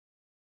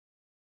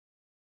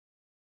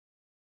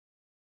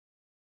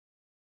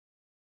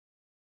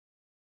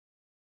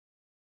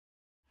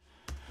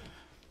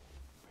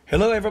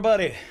Hello,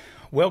 everybody.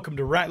 Welcome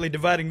to Rightly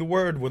Dividing the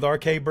Word with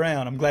R.K.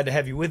 Brown. I'm glad to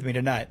have you with me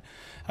tonight.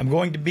 I'm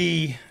going to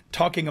be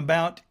talking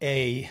about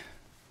a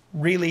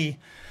really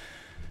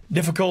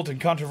difficult and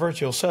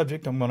controversial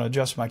subject. I'm going to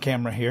adjust my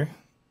camera here.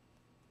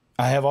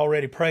 I have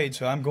already prayed,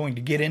 so I'm going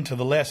to get into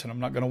the lesson. I'm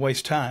not going to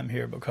waste time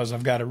here because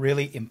I've got a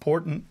really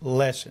important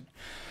lesson.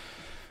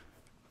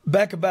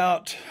 Back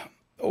about,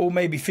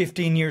 maybe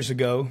 15 years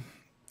ago,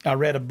 I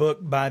read a book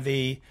by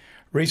the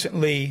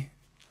recently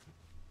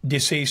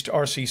deceased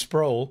R.C.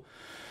 Sproul,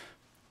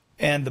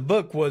 and the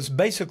book was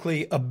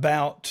basically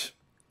about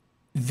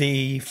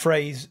the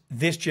phrase,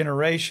 this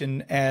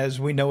generation, as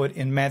we know it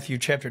in Matthew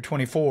chapter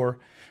 24,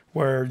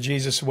 where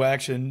Jesus, well,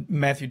 actually in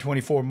Matthew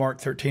 24, Mark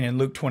 13, and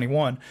Luke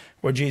 21,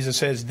 where Jesus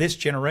says, this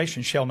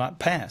generation shall not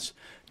pass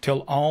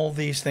till all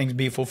these things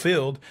be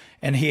fulfilled.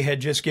 And he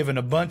had just given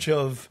a bunch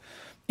of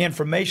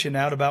information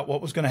out about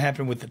what was going to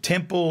happen with the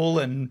temple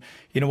and,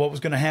 what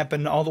was going to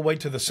happen all the way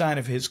to the sign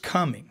of his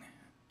coming.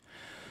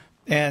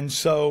 And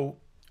so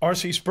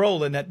R.C.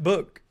 Sproul in that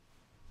book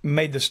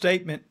made the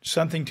statement,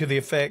 something to the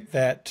effect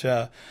that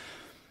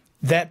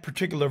that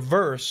particular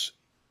verse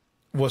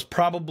was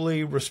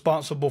probably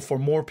responsible for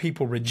more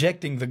people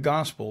rejecting the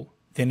gospel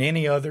than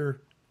any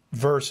other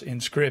verse in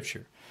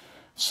Scripture.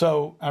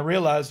 So I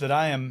realized that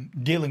I am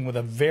dealing with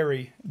a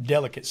very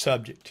delicate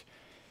subject.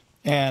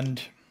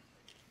 And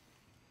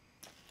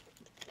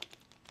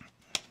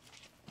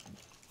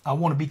I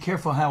want to be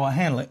careful how I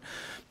handle it.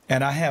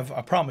 And I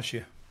promise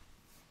you,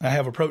 I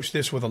have approached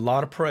this with a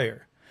lot of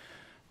prayer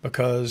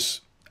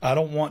because I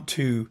don't want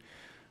to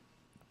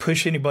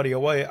push anybody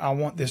away. I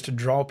want this to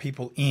draw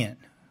people in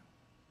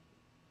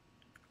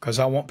because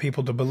I want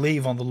people to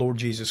believe on the Lord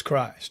Jesus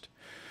Christ.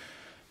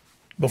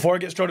 Before I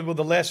get started with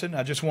the lesson,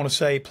 I just want to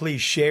say,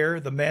 please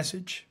share the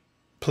message.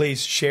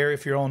 Please share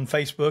if you're on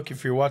Facebook,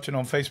 if you're watching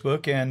on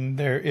Facebook and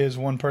there is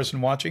one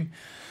person watching,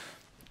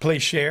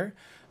 please share.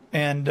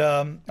 And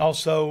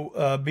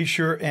also be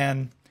sure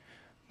and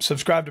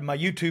subscribe to my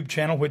YouTube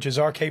channel, which is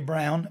R.K.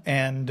 Brown,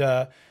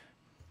 and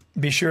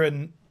be sure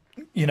and,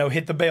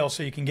 hit the bell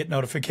so you can get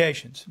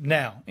notifications.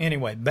 Now,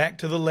 anyway, back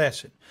to the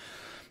lesson.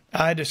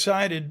 I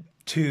decided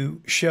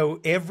to show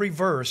every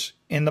verse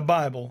in the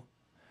Bible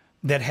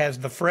that has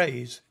the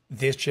phrase,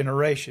 this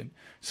generation,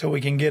 so we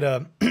can get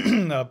a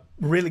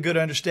really good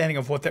understanding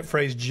of what that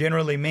phrase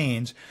generally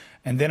means,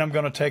 and then I'm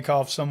going to take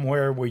off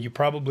somewhere where you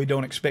probably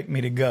don't expect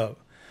me to go.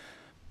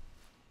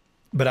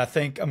 But I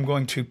think I'm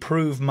going to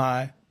prove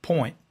my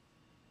point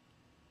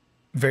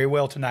very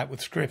well tonight with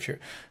Scripture.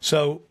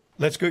 So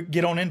let's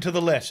get on into the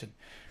lesson.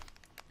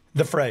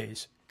 The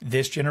phrase,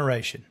 this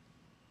generation.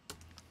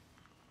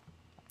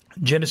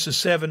 Genesis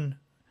 7,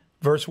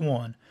 verse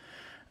 1.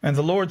 And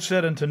the Lord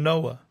said unto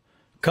Noah,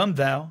 come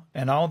thou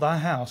and all thy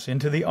house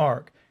into the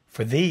ark,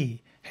 for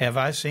thee have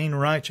I seen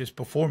righteous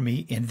before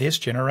me in this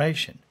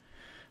generation.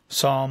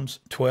 Psalms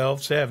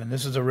 12:7.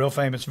 This is a real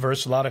famous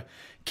verse. A lot of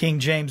King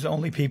James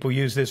only people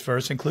use this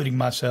verse, including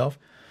myself.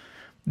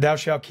 Thou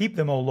shalt keep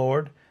them, O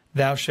Lord.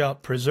 Thou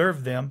shalt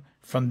preserve them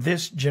from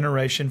this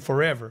generation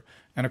forever.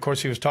 And of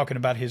course, he was talking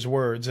about his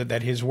words,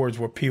 that his words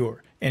were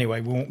pure.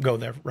 Anyway, we won't go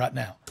there right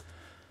now.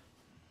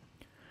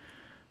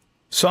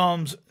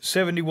 Psalms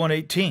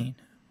 71:18.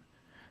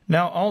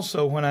 Now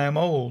also when I am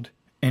old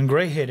and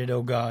gray-headed,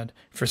 O God,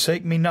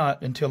 forsake me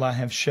not until I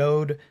have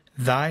showed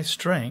thy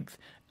strength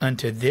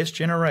unto this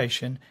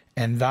generation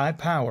and thy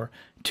power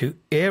to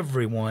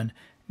everyone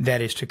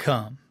that is to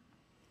come.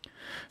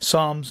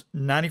 Psalms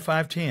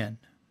 95:10.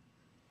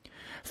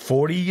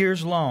 40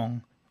 years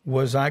long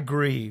was I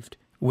grieved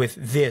with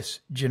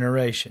this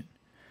generation,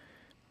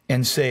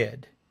 and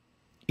said,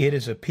 it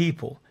is a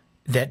people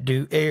that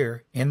do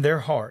err in their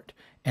heart,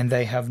 and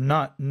they have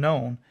not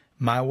known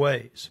my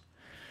ways.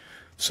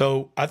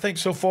 So I think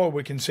so far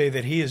we can say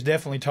that he is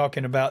definitely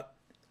talking about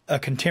a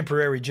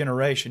contemporary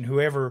generation.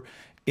 Whoever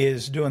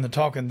is doing the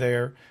talking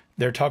there,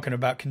 they're talking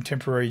about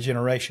contemporary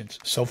generations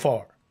so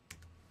far.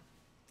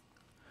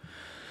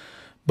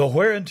 But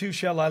whereunto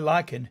shall I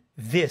liken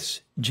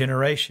this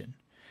generation?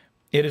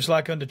 It is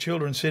like unto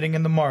children sitting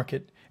in the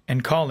market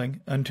and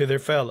calling unto their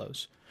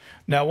fellows.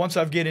 Now, once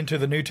I get into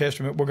the New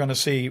Testament, we're going to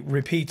see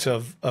repeats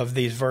of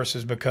these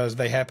verses because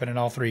they happen in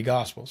all three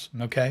Gospels,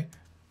 okay?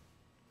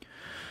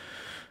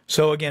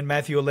 So again,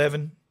 Matthew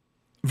 11,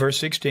 verse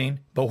 16,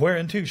 but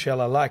whereunto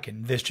shall I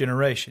liken this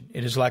generation?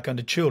 It is like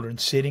unto children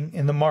sitting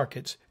in the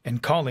markets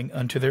and calling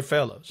unto their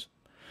fellows.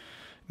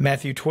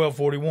 Matthew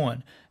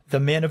 12:41,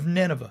 the men of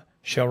Nineveh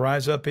shall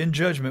rise up in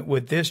judgment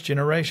with this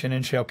generation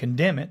and shall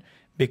condemn it,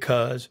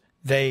 because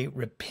they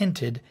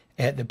repented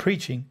at the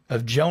preaching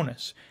of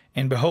Jonas.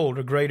 And behold,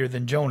 a greater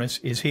than Jonas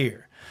is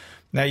here.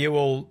 Now you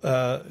will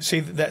see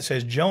that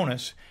says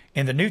Jonas.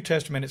 In the New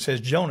Testament it says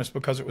Jonas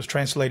because it was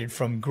translated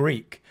from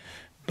Greek.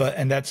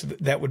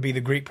 That would be the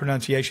Greek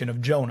pronunciation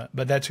of Jonah.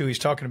 But that's who he's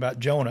talking about,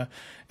 Jonah.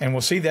 And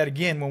we'll see that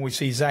again when we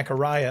see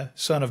Zechariah,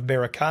 son of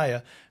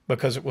Berechiah,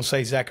 because it will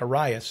say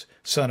Zacharias,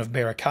 son of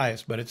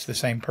Berechias, but it's the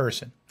same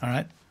person. All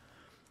right?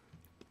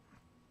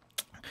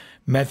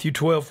 Matthew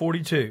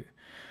 12:42.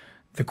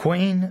 The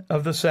queen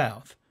of the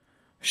south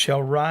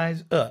shall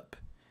rise up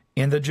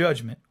in the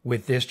judgment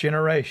with this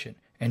generation,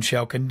 and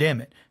shall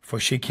condemn it. For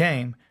she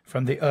came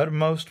from the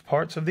uttermost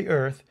parts of the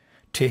earth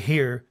to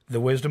hear the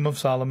wisdom of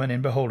Solomon,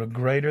 and behold, a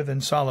greater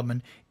than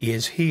Solomon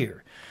is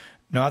here.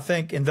 Now, I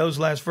think in those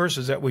last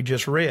verses that we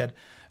just read,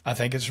 I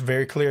think it's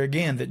very clear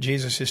again that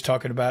Jesus is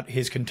talking about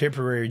his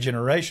contemporary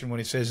generation when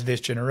he says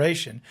this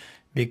generation,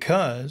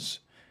 because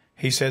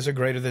he says a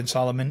greater than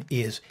Solomon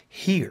is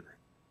here.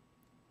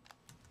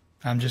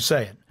 I'm just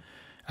saying.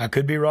 I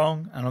could be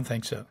wrong. I don't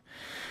think so.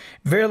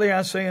 Verily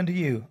I say unto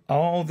you,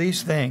 all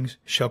these things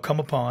shall come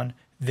upon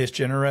this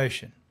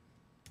generation.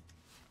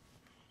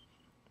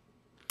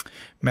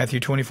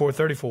 Matthew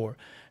 24:34.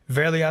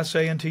 Verily I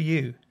say unto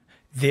you,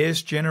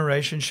 this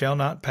generation shall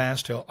not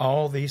pass till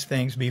all these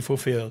things be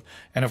fulfilled.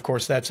 And of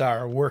course, that's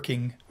our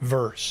working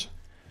verse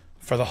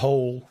for the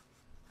whole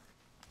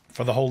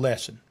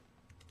lesson.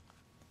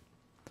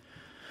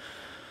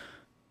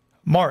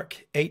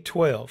 Mark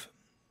 8:12.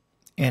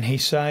 And he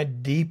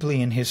sighed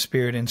deeply in his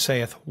spirit, and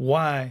saith,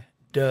 Why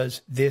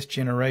does this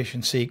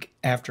generation seek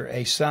after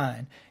a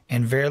sign?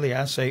 And verily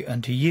I say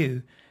unto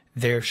you,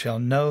 there shall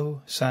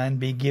no sign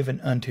be given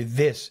unto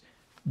this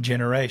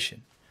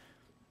generation.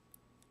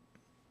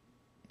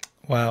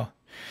 Wow.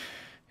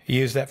 He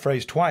used that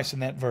phrase twice in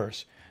that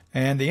verse.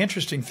 And the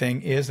interesting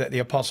thing is that the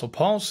Apostle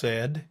Paul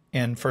said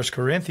in 1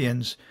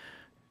 Corinthians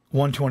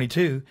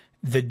 1:22,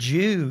 the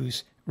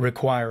Jews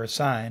require a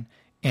sign,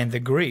 and the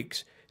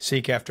Greeks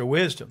seek after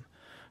wisdom.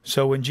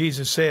 So when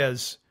Jesus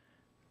says,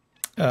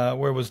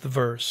 where was the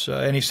verse?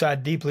 And he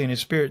sighed deeply in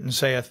his spirit, and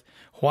saith,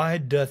 Why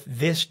doth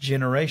this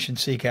generation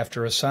seek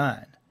after a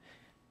sign?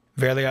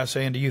 Verily I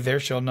say unto you,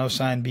 there shall no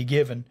sign be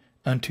given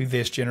unto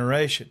this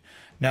generation.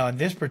 Now, in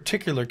this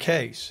particular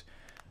case,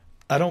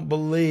 I don't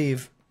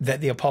believe that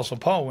the Apostle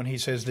Paul, when he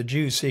says the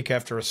Jews seek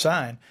after a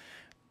sign,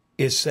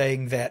 is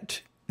saying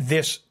that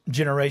this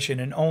generation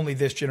and only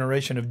this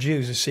generation of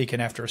Jews is seeking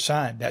after a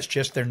sign. That's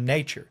just their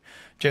nature,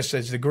 just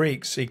as the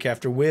Greeks seek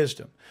after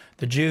wisdom.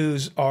 The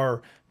Jews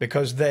are,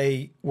 because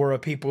they were a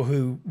people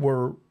who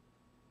were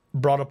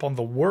brought up on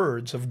the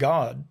words of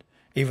God,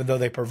 even though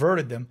they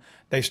perverted them,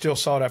 they still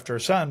sought after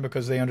a sign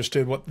because they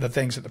understood what the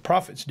things that the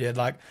prophets did,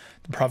 like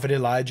the prophet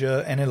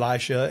Elijah and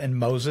Elisha and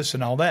Moses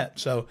and all that.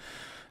 So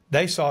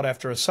they sought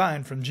after a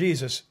sign from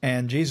Jesus,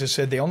 and Jesus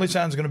said the only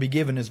sign that's going to be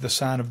given is the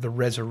sign of the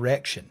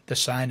resurrection, the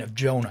sign of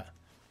Jonah.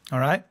 All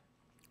right?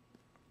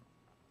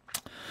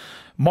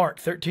 Mark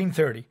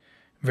 13:30.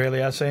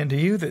 Verily I say unto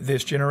you that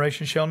this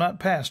generation shall not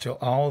pass till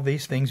all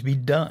these things be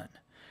done.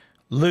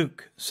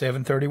 Luke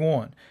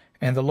 7:31.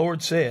 And the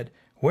Lord said,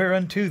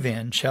 Whereunto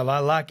then shall I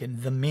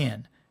liken the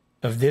men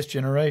of this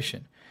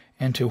generation?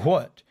 And to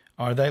what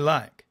are they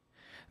like?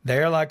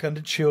 They are like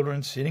unto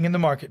children sitting in the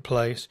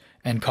marketplace,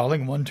 and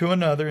calling one to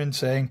another, and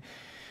saying,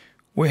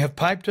 We have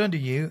piped unto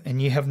you,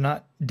 and ye have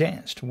not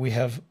danced. We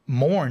have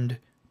mourned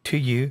to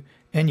you,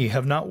 and ye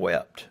have not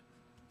wept.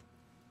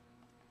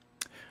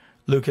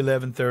 Luke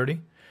 11:30.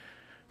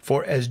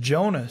 For as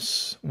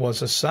Jonas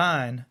was a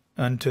sign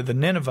unto the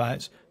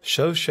Ninevites,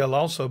 so shall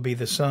also be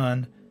the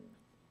Son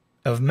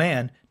of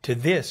Man to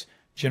this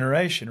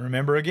generation.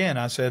 Remember again,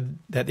 I said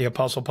that the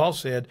Apostle Paul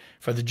said,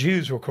 for the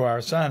Jews require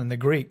a sign, and the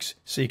Greeks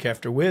seek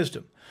after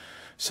wisdom.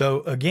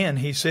 So again,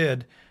 he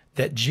said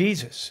that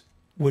Jesus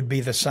would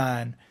be the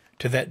sign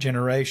to that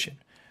generation,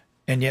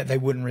 and yet they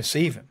wouldn't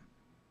receive him.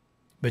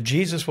 But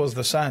Jesus was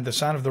the sign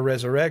of the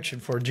resurrection.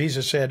 For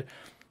Jesus said,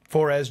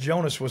 For as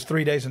Jonas was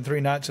 3 days and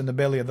 3 nights in the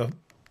belly of the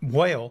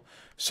whale,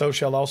 so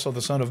shall also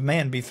the Son of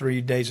Man be 3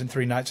 days and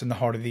 3 nights in the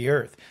heart of the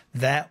earth.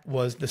 That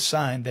was the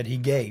sign that he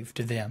gave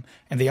to them,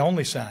 and the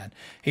only sign.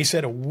 He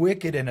said, A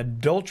wicked and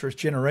adulterous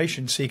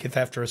generation seeketh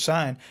after a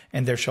sign,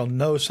 and there shall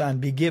no sign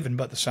be given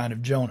but the sign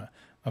of Jonah.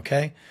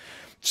 Okay?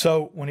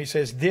 So when he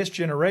says this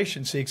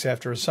generation seeks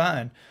after a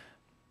sign,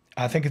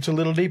 I think it's a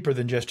little deeper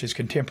than just his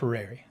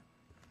contemporary.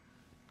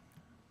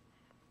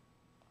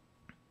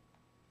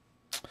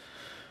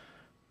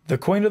 The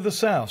queen of the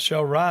south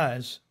shall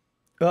rise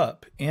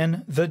up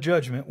in the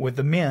judgment with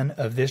the men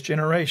of this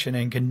generation,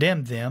 and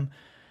condemn them,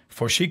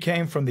 for she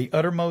came from the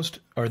uttermost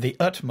or the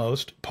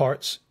utmost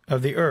parts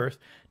of the earth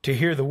to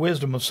hear the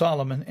wisdom of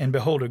Solomon, and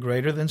behold, a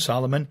greater than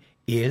Solomon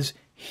is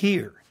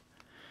here.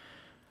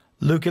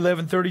 Luke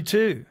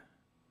 11:32.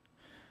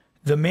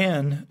 The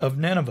men of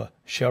Nineveh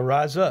shall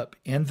rise up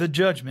in the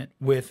judgment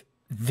with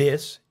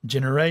this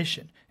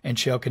generation, and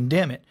shall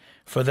condemn it,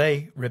 for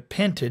they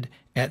repented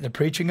at the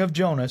preaching of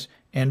Jonas,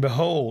 and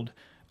behold,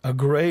 a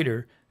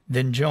greater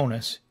than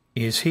Jonas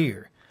is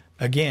here.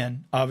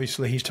 Again,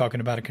 obviously, he's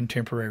talking about a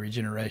contemporary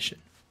generation.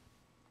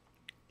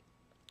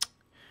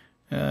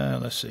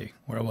 Let's see,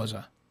 where was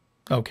I?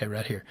 Okay,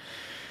 right here.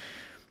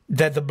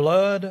 That the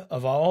blood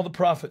of all the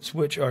prophets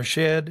which are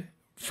shed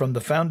from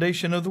the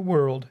foundation of the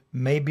world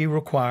may be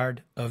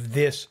required of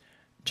this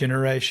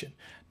generation.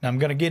 Now, I'm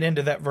going to get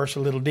into that verse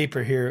a little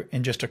deeper here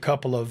in just a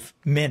couple of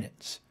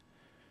minutes.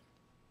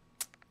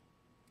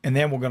 And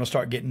then we're going to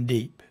start getting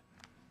deep.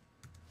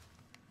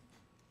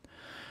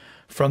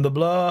 From the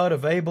blood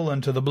of Abel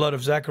unto the blood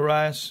of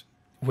Zacharias,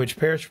 which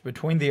perish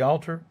between the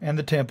altar and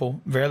the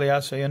temple, verily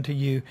I say unto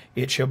you,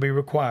 it shall be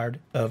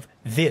required of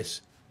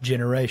this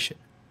generation.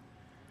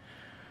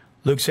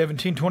 Luke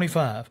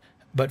 17:25.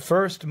 But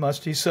first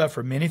must he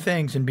suffer many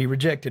things and be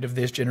rejected of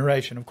this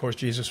generation. Of course,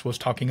 Jesus was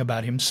talking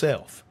about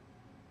himself.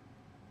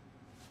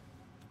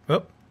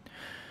 Oh.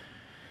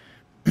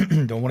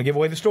 Don't want to give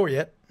away the story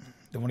yet.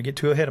 Don't want to get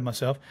too ahead of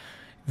myself.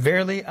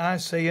 Verily I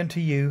say unto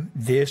you,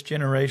 this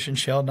generation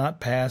shall not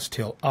pass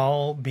till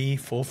all be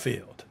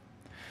fulfilled.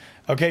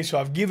 Okay, so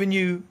I've given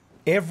you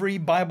every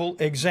Bible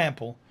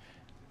example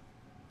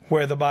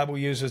where the Bible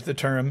uses the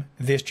term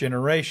this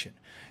generation.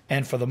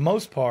 And for the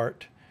most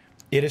part,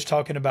 it is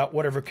talking about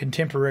whatever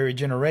contemporary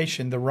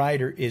generation the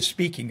writer is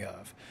speaking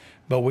of.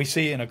 But we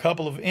see in a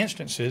couple of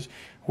instances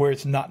where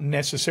it's not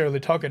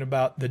necessarily talking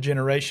about the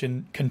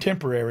generation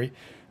contemporary,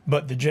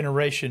 but the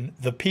generation,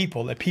 the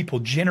people, that people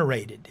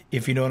generated,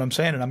 if you know what I'm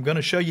saying. And I'm going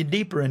to show you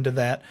deeper into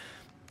that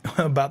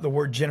about the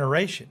word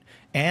generation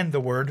and the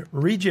word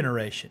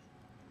regeneration.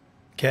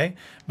 Okay?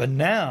 But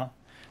now,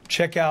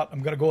 check out,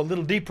 I'm going to go a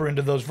little deeper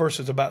into those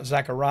verses about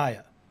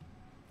Zechariah.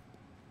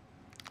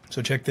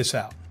 So check this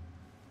out.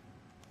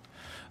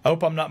 I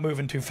hope I'm not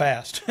moving too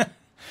fast.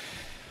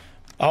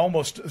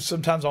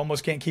 Sometimes I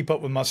almost can't keep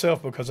up with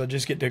myself because I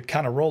just get to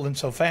kind of rolling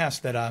so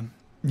fast that I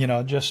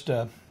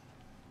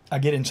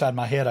get inside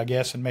my head, I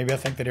guess, and maybe I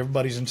think that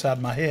everybody's inside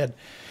my head.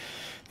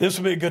 This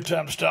will be a good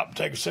time to stop and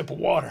take a sip of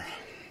water.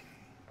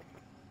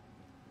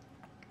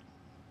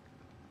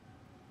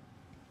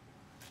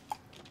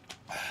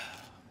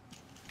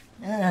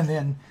 And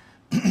then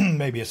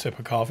maybe a sip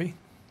of coffee.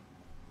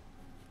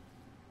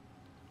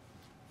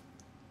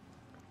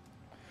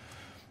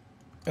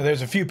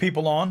 There's a few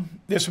people on.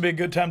 This will be a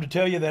good time to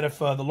tell you that if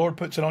the Lord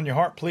puts it on your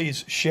heart,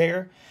 please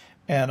share.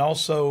 And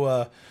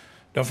also,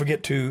 don't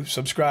forget to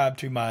subscribe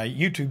to my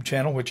YouTube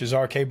channel, which is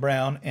R.K.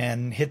 Brown,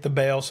 and hit the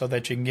bell so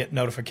that you can get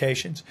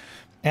notifications.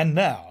 And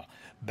now,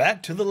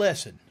 back to the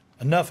lesson.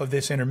 Enough of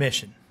this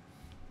intermission.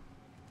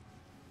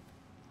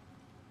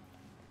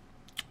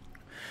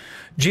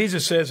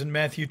 Jesus says in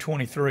Matthew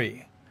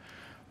 23,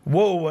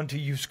 Woe unto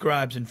you,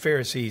 scribes and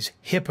Pharisees,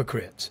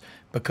 hypocrites,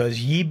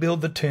 because ye build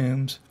the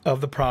tombs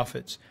of the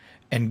prophets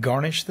and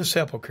garnish the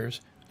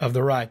sepulchres of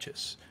the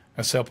righteous.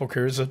 A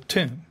sepulchre is a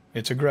tomb.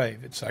 It's a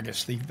grave. It's, I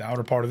guess, the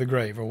outer part of the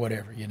grave or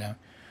whatever, you know.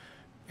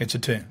 It's a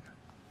tomb.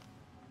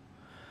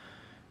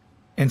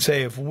 And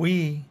say, if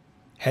we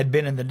had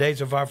been in the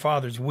days of our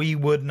fathers, we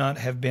would not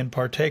have been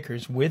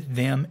partakers with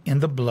them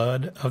in the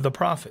blood of the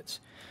prophets.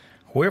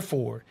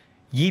 Wherefore,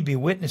 ye be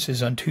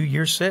witnesses unto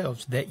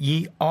yourselves that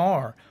ye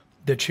are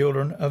the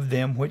children of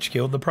them which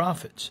killed the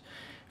prophets.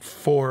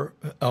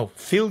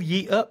 Fill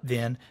ye up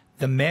then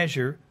the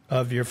measure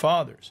of your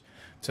fathers.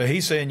 So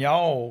he's saying,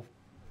 y'all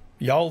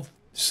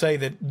say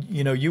that,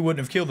 you wouldn't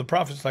have killed the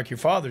prophets like your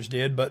fathers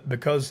did, but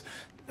because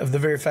of the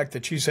very fact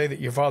that you say that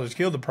your fathers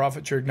killed the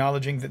prophets, you're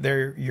acknowledging that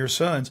they're your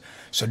sons.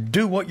 So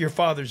do what your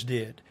fathers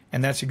did.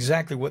 And that's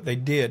exactly what they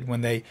did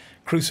when they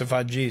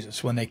crucified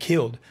Jesus, when they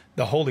killed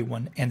the Holy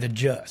One and the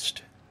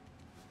just.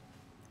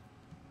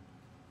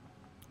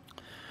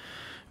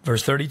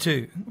 Verse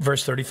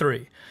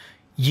 33,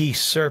 Ye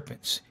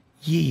serpents,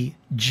 ye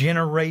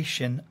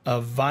generation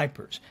of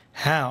vipers,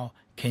 how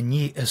can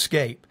ye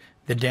escape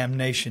the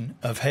damnation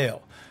of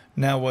hell?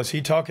 Now, was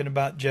he talking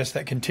about just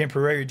that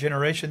contemporary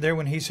generation there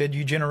when he said,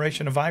 you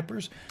generation of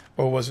vipers?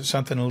 Or was it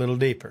something a little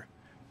deeper?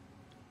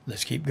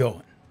 Let's keep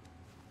going.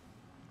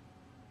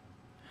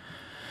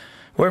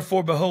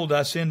 Wherefore, behold,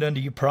 I send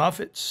unto you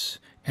prophets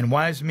and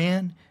wise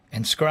men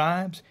and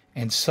scribes,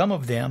 and some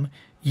of them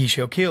ye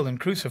shall kill and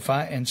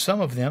crucify, and some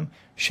of them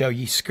shall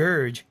ye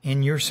scourge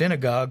in your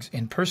synagogues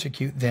and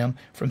persecute them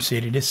from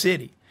city to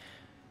city,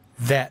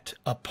 that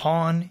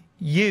upon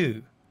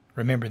you,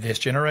 remember this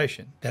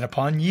generation, that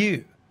upon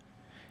you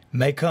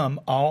may come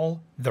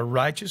all the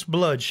righteous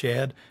blood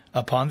shed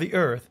upon the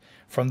earth,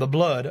 from the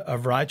blood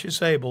of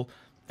righteous Abel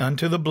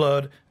unto the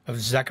blood of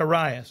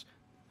Zacharias,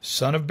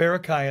 son of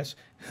Barachias,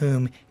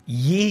 whom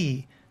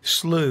ye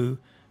slew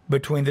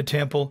between the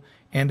temple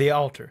and the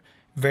altar.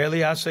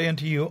 Verily I say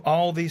unto you,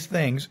 all these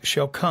things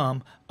shall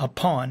come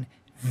upon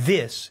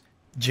this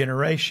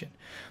generation.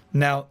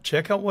 Now,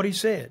 check out what he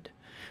said.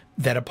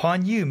 That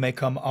upon you may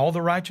come all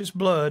the righteous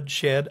blood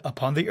shed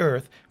upon the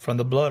earth, from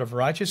the blood of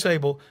righteous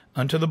Abel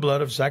unto the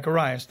blood of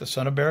Zacharias, the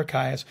son of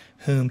Barachias,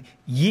 whom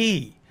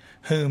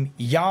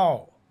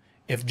y'all.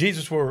 If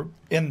Jesus were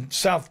in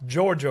South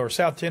Georgia or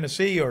South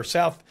Tennessee or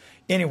South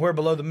anywhere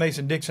below the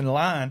Mason-Dixon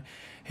line,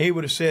 he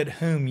would have said,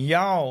 whom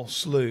y'all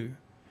slew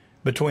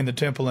between the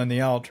temple and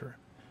the altar.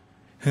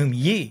 Whom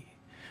ye.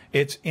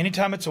 It's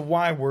anytime it's a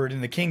Y word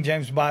in the King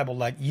James Bible,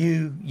 like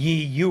you,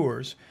 ye,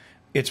 yours,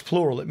 it's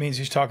plural. It means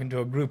he's talking to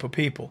a group of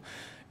people.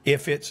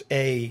 If it's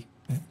a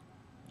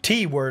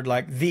T word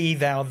like thee,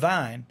 thou,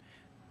 thine,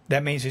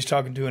 that means he's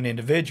talking to an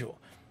individual.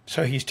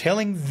 So he's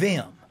telling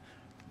them,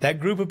 that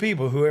group of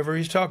people, whoever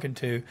he's talking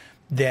to,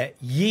 that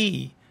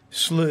ye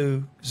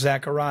slew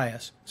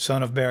Zacharias,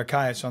 son of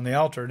Barachias, on the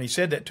altar. And he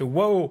said that to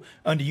woe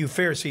unto you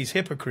Pharisees,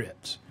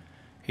 hypocrites.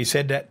 He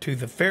said that to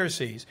the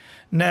Pharisees.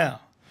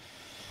 Now,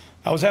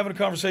 I was having a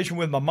conversation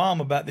with my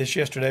mom about this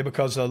yesterday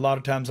because a lot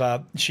of times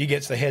she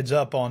gets the heads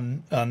up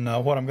on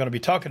what I'm going to be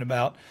talking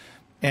about.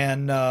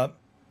 And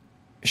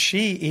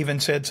she even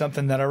said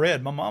something that I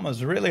read. My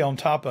mama's really on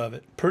top of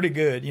it. Pretty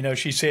good. You know,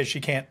 she says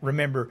she can't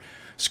remember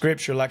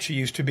scripture like she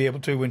used to be able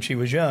to when she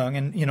was young.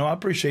 And, you know, I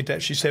appreciate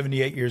that. She's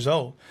 78 years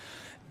old.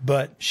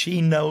 But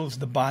she knows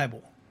the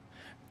Bible.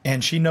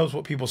 And she knows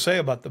what people say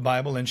about the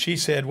Bible. And she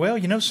said, well,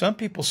 you know, some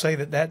people say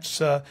that that's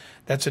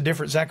a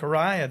different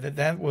Zechariah,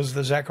 that was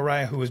the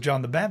Zechariah who was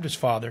John the Baptist's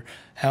father.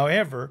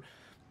 However,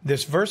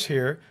 this verse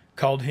here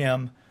called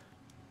him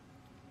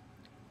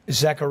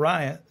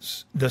Zechariah,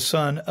 the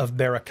son of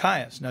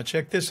Berechiah. Now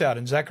check this out.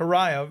 In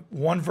Zechariah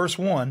 1 verse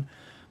 1,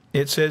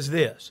 it says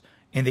this,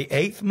 in the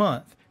 8th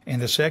month, in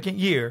the 2nd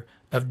year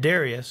of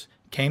Darius,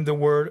 came the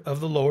word of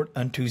the Lord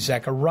unto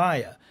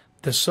Zechariah,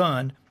 the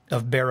son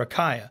of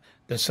Berechiah,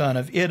 the son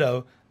of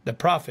Iddo, the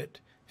prophet,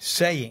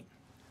 saying.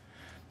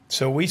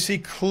 So we see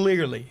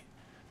clearly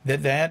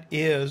that that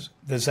is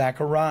the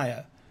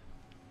Zechariah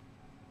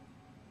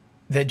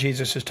that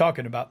Jesus is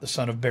talking about, the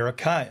son of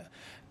Berechiah.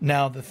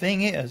 Now the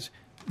thing is,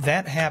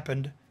 that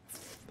happened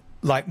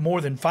like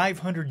more than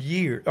 500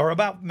 years, or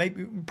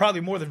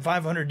probably more than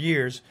 500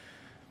 years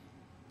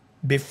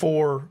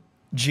before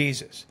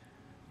Jesus.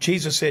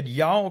 Jesus said,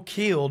 y'all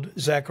killed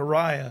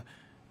Zechariah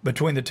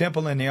between the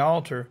temple and the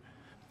altar,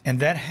 and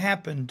that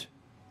happened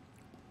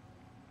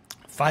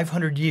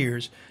 500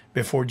 years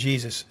before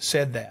Jesus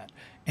said that.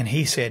 And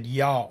he said,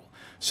 y'all.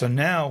 So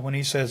now when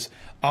he says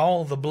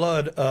all the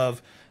blood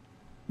of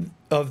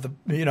the,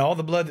 you know, all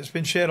the blood that's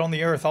been shed on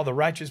the earth, all the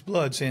righteous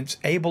blood since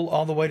Abel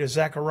all the way to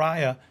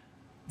Zechariah,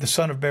 the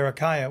son of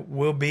Berechiah,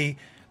 will be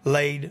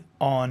laid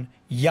on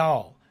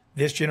y'all,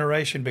 this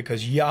generation,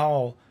 because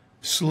y'all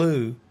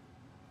slew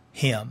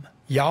him.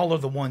 Y'all are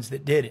the ones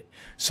that did it.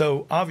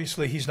 So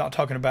obviously he's not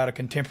talking about a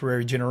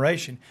contemporary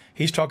generation.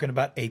 He's talking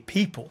about a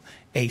people,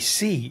 a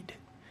seed.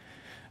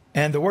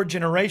 And the word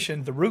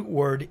generation, the root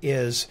word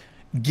is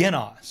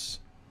genos.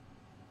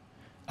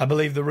 I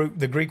believe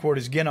the Greek word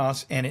is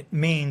genos, and it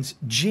means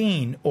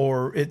gene,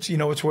 or it's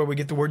where we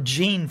get the word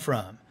gene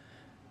from.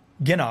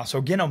 Genos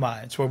or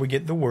genomai, it's where we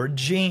get the word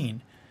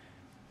gene.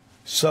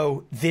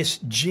 So this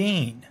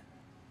gene,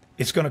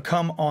 it's going to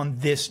come on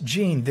this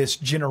gene, this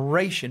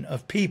generation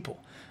of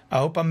people. I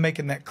hope I'm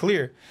making that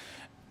clear.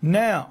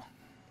 Now,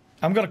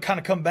 I'm going to kind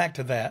of come back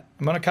to that.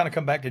 I'm going to kind of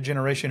come back to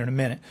generation in a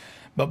minute.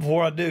 But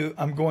before I do,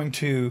 I'm going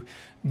to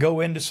go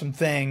into some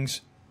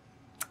things,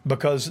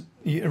 because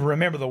you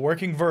remember the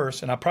working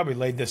verse, and I probably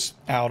laid this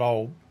out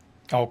all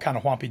kind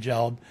of whompy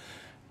job.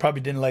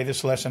 Probably didn't lay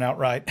this lesson out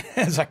right,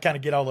 as I kind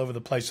of get all over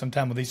the place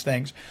sometime with these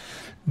things.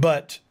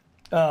 But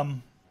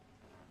I'm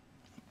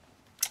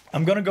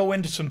going to go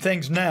into some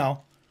things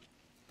now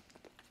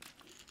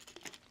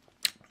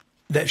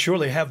that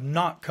surely have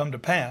not come to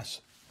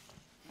pass.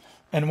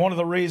 And one of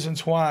the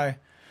reasons why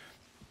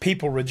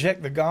people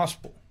reject the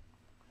gospel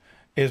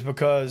is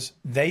because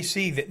they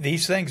see that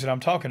these things that I'm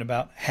talking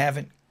about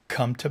haven't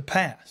come to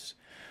pass,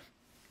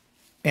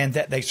 and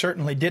that they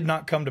certainly did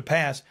not come to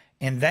pass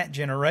in that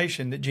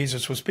generation that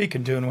Jesus was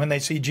speaking to. And when they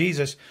see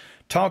Jesus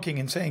talking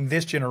and saying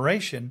this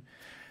generation,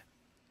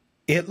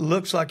 it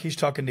looks like he's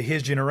talking to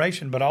his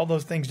generation, but all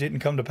those things didn't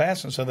come to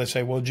pass. And so they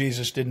say, well,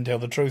 Jesus didn't tell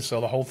the truth,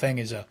 so the whole thing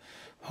is a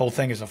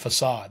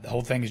facade. The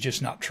whole thing is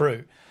just not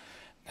true.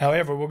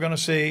 However, we're going to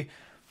see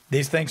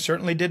these things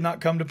certainly did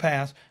not come to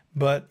pass,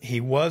 but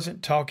he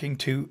wasn't talking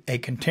to a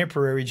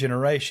contemporary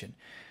generation.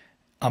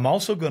 I'm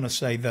also going to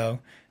say, though,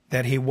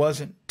 that he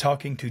wasn't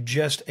talking to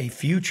just a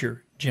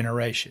future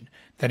generation,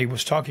 that he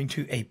was talking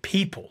to a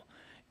people,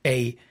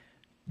 a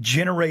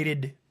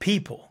generated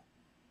people,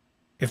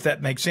 if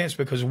that makes sense,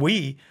 because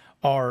we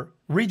are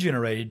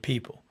regenerated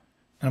people.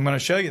 And I'm going to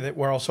show you that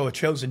we're also a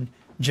chosen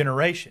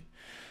generation.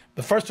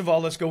 But first of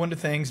all, let's go into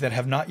things that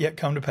have not yet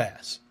come to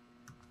pass.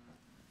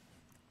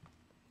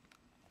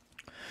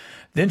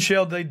 Then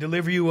shall they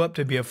deliver you up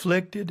to be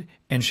afflicted,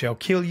 and shall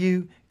kill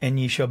you, and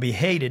ye shall be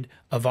hated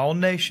of all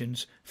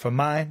nations for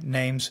my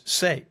name's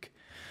sake.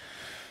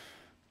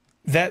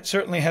 That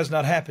certainly has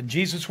not happened.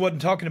 Jesus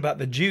wasn't talking about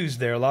the Jews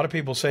there. A lot of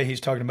people say he's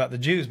talking about the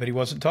Jews, but he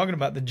wasn't talking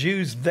about the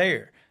Jews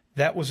there.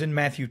 That was in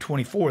Matthew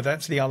 24.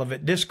 That's the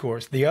Olivet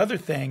Discourse. The other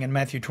thing in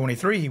Matthew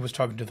 23, he was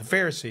talking to the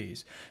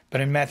Pharisees.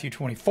 But in Matthew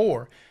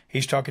 24,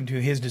 he's talking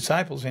to his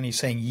disciples, and he's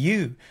saying,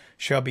 you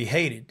shall be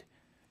hated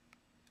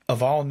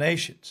of all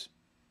nations.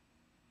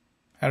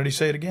 How did he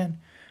say it again?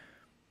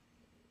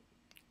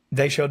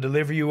 They shall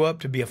deliver you up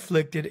to be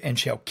afflicted, and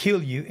shall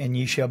kill you, and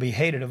ye shall be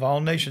hated of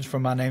all nations for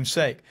my name's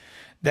sake.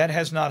 That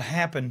has not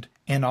happened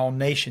in all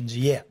nations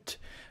yet,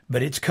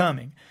 but it's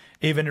coming.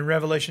 Even in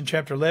Revelation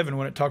chapter 11,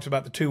 when it talks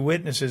about the two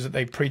witnesses that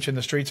they preach in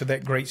the streets of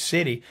that great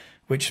city,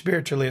 which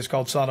spiritually is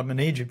called Sodom and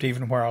Egypt,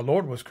 even where our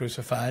Lord was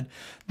crucified,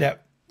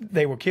 that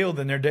they were killed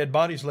and their dead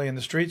bodies lay in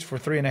the streets for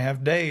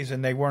 3.5 days,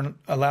 and they weren't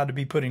allowed to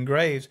be put in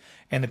graves.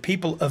 And the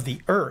people of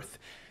the earth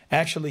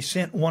actually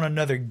sent one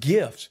another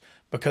gifts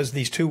because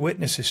these two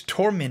witnesses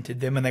tormented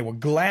them, and they were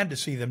glad to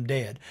see them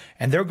dead.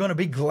 And they're going to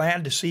be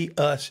glad to see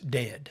us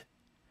dead.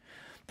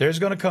 There's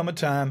going to come a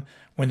time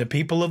when the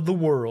people of the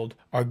world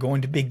are going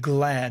to be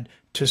glad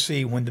to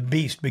see when the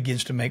beast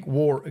begins to make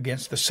war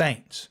against the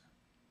saints.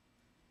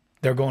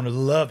 They're going to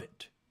love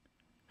it.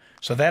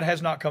 So that has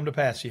not come to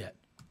pass yet.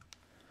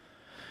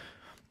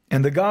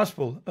 And the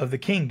gospel of the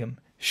kingdom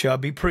shall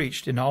be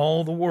preached in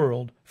all the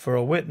world for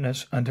a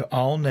witness unto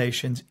all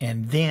nations,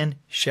 and then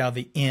shall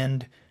the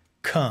end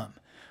come.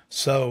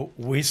 So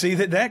we see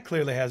that that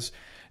clearly has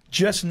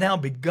just now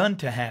begun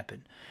to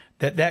happen,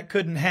 that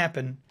couldn't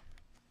happen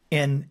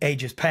in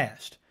ages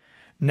past.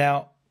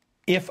 Now,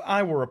 if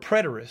I were a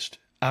preterist,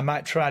 I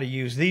might try to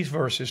use these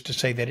verses to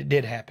say that it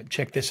did happen.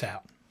 Check this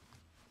out.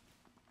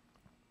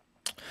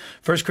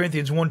 1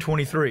 Corinthians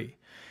 1:23.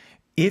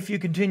 If you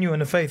continue in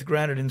the faith,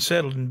 grounded and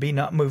settled, and be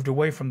not moved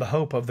away from the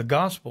hope of the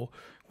gospel,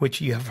 which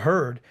ye have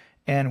heard,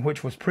 and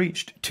which was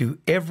preached to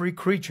every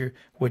creature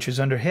which is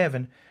under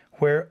heaven,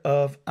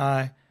 whereof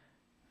I,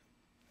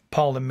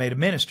 Paul, am made a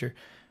minister.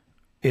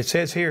 It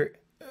says here,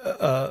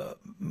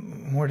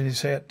 where did he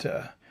say it?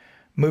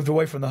 Moved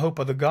away from the hope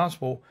of the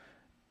gospel,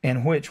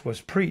 and which was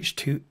preached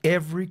to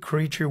every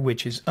creature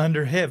which is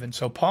under heaven.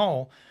 So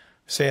Paul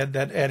said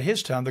that at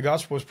his time, the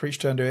gospel was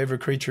preached unto every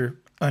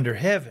creature under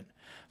heaven.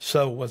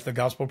 So was the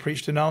gospel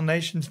preached in all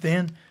nations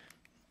then?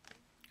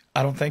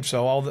 I don't think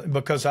so,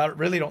 because I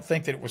really don't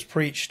think that it was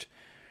preached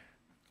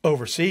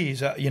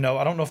overseas. I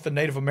don't know if the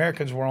Native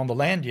Americans were on the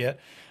land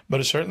yet, but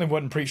it certainly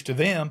wasn't preached to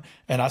them.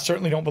 And I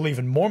certainly don't believe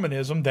in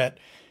Mormonism that,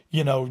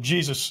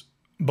 Jesus,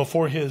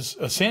 before his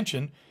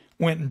ascension,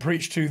 went and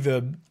preached to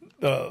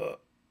the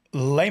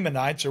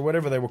Lamanites or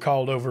whatever they were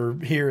called over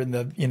here in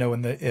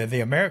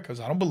the Americas.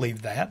 I don't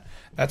believe that.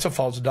 That's a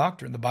false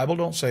doctrine. The Bible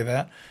don't say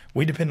that.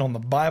 We depend on the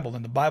Bible,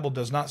 and the Bible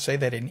does not say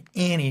that in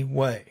any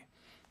way.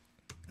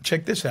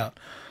 Check this out.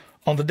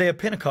 On the day of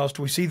Pentecost,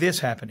 we see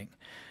this happening.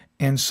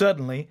 And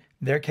suddenly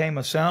there came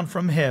a sound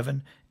from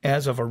heaven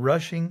as of a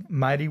rushing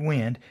mighty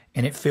wind,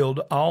 and it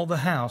filled all the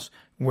house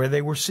where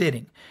they were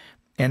sitting.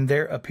 And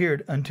there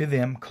appeared unto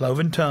them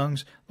cloven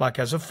tongues like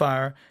as of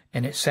fire,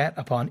 and it sat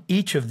upon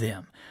each of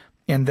them.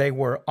 And they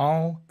were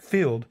all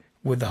filled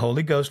with the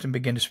Holy Ghost, and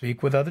began to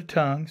speak with other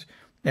tongues,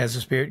 as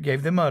the Spirit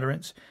gave them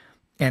utterance.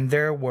 And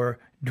there were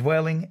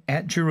dwelling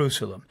at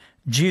Jerusalem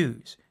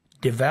Jews,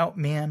 devout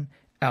men,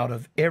 out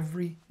of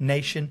every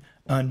nation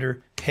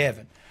under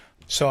heaven.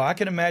 So I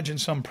can imagine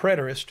some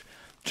preterist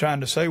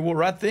trying to say, well,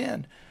 right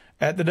then,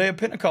 at the day of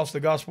Pentecost, the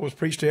gospel was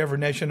preached to every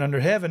nation under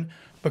heaven,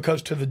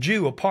 because to the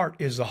Jew a part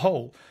is the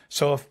whole.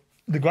 So if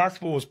the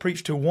gospel was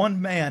preached to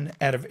one man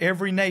out of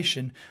every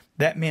nation,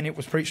 that meant it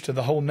was preached to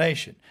the whole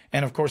nation.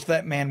 And of course,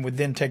 that man would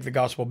then take the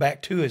gospel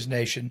back to his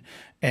nation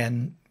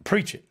and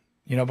preach it,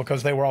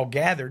 because they were all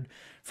gathered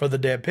for the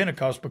day of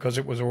Pentecost, because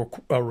it was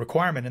a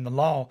requirement in the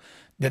law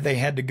that they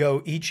had to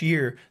go each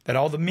year, that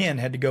all the men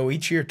had to go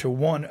each year to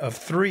one of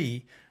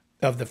 3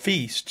 of the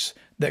feasts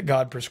that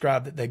God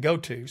prescribed that they go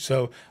to.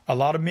 So a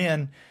lot of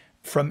men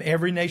from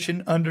every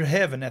nation under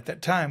heaven at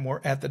that time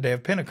were at the day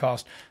of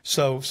Pentecost.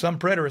 So some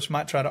preterists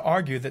might try to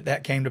argue that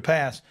that came to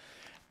pass,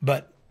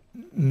 but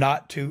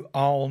not to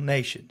all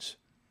nations.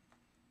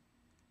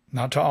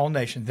 Not to all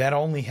nations. That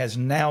only has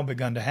now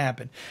begun to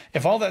happen.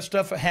 If all that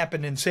stuff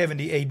happened in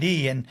 70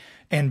 AD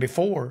and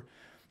before,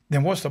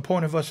 then what's the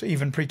point of us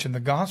even preaching the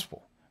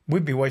gospel?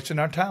 We'd be wasting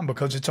our time,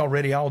 because it's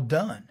already all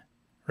done,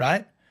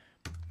 right?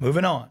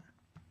 Moving on.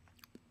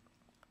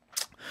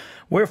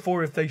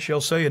 Wherefore, if they shall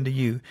say unto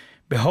you,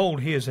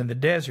 Behold, he is in the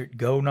desert,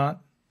 go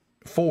not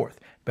forth.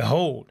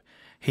 Behold,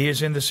 he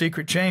is in the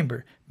secret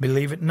chamber,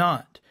 believe it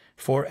not.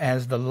 For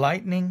as the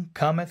lightning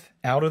cometh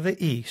out of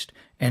the east,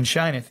 and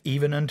shineth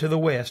even unto the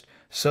west,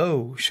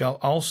 so shall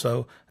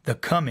also the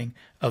coming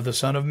of the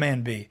Son of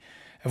Man be.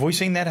 Have we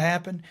seen that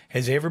happen?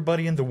 Has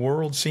everybody in the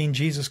world seen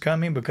Jesus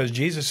coming? Because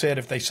Jesus said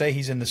if they say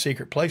he's in the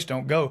secret place,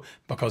 don't go,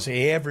 because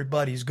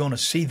everybody's going to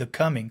see the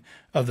coming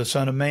of the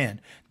Son of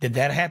Man. Did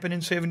that happen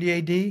in 70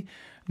 AD?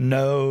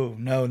 No.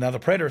 Now the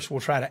preterists will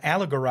try to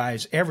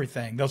allegorize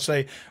everything. They'll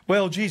say,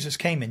 well, Jesus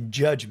came in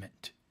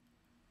judgment.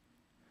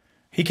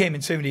 He came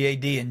in 70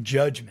 AD in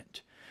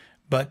judgment.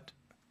 But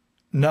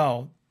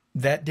no,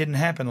 that didn't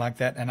happen like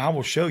that. And I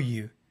will show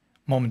you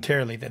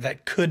momentarily that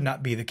that could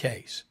not be the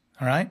case.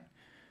 All right?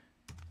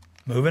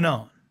 Moving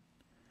on.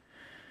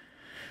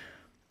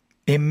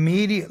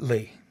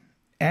 Immediately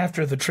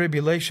after the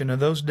tribulation of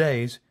those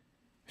days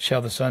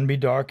shall the sun be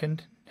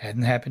darkened.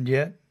 Hadn't happened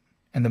yet.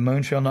 And the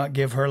moon shall not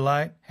give her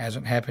light.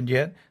 Hasn't happened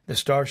yet. The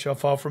stars shall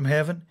fall from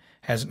heaven.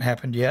 Hasn't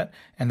happened yet.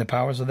 And the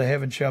powers of the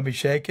heavens shall be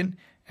shaken.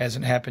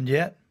 Hasn't happened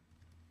yet.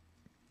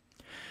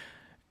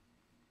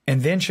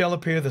 And then shall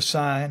appear the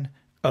sign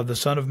of the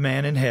Son of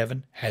Man in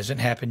heaven. Hasn't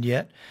happened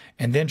yet.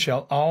 And then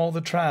shall all the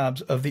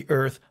tribes of the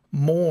earth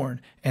mourn,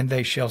 and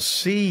they shall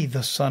see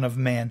the Son of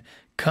Man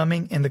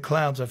coming in the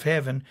clouds of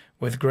heaven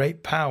with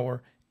great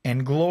power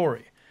and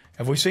glory.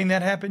 Have we seen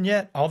that happen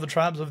yet? All the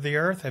tribes of the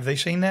earth, have they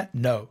seen that?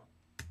 No.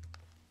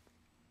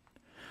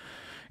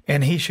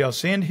 And he shall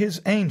send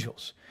his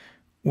angels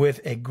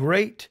with a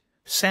great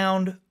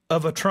sound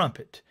of a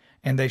trumpet,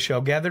 and they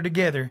shall gather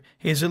together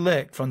his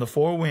elect from the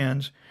 4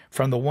 winds,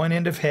 from the one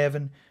end of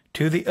heaven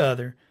to the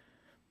other.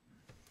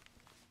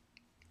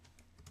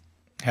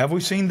 Have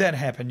we seen that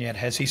happen yet?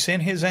 Has he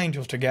sent his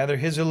angels to gather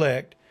his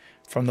elect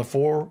from the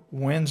four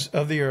winds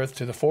of the earth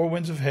to the four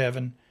winds of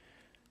heaven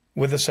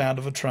with the sound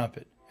of a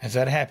trumpet? Has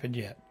that happened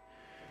yet?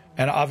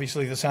 And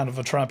obviously the sound of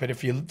a trumpet,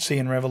 if you see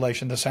in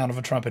Revelation, the sound of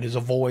a trumpet is a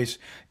voice,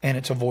 and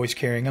it's a voice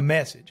carrying a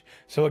message.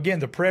 So again,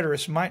 the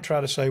preterists might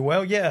try to say,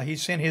 well, yeah, he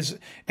sent his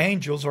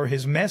angels or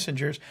his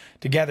messengers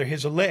to gather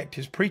his elect,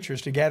 his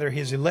preachers to gather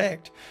his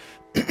elect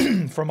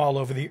from all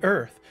over the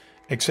earth.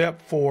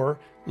 Except for,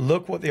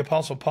 look what the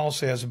Apostle Paul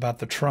says about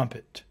the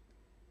trumpet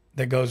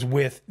that goes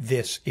with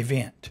this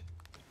event.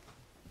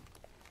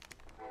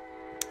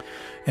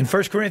 In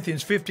 1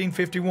 Corinthians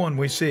 15:51,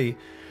 we see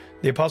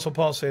the Apostle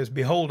Paul says,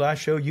 behold, I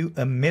show you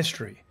a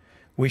mystery.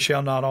 We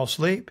shall not all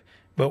sleep,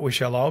 but we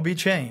shall all be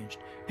changed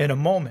in a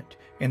moment,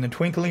 in the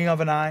twinkling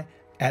of an eye,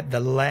 at the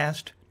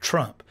last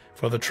trump.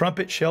 For the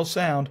trumpet shall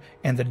sound,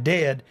 and the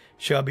dead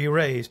shall be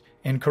raised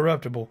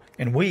incorruptible,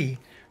 and we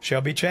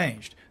shall be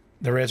changed.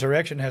 The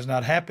resurrection has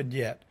not happened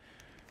yet.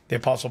 The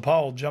Apostle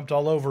Paul jumped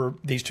all over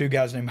these two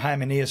guys named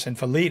Hymenaeus and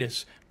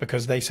Philetus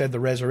because they said the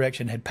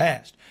resurrection had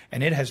passed,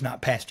 and it has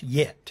not passed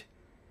yet.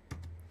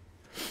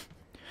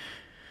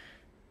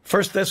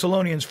 1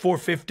 Thessalonians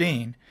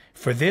 4:15,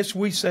 for this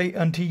we say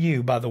unto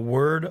you by the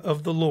word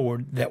of the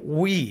Lord, that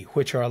we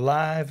which are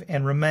alive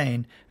and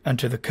remain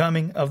unto the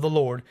coming of the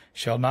Lord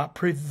shall not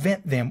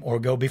prevent them or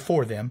go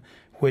before them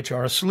which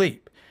are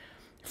asleep.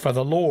 For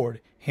the Lord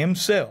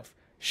himself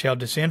shall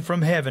descend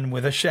from heaven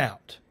with a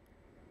shout.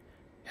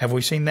 Have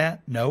we seen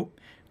that? No.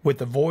 With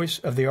the voice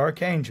of the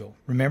archangel.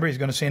 Remember, he's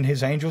going to send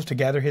his angels to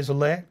gather his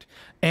elect.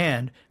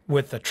 And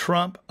with the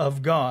trump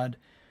of God,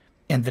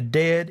 and the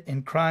dead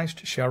in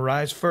Christ shall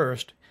rise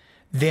first.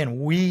 Then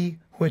we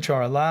which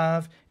are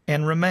alive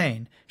and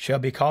remain shall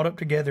be caught up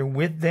together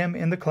with them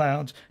in the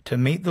clouds to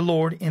meet the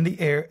Lord in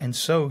the air, and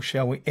so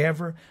shall we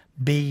ever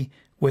be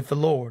with the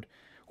Lord.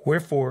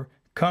 Wherefore,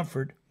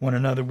 comfort one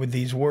another with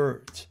these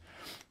words.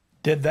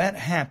 Did that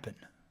happen?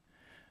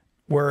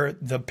 Were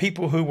the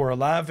people who were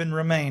alive and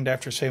remained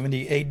after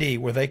 70 AD,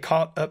 were they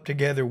caught up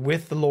together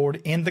with the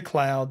Lord in the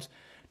clouds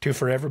to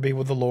forever be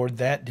with the Lord?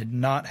 That did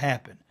not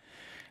happen.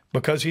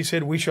 Because he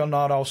said, we shall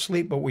not all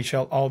sleep, but we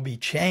shall all be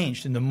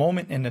changed. In the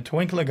moment, in the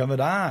twinkling of an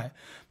eye,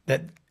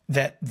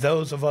 that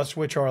those of us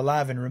which are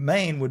alive and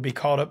remain would be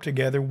caught up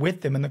together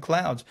with them in the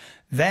clouds.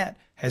 That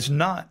has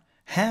not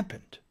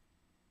happened.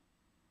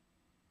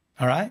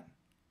 All right?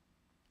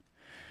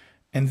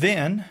 And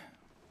then,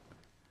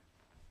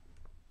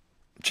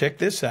 check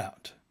this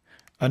out.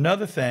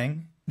 Another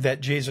thing that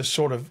Jesus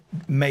sort of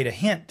made a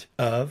hint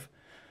of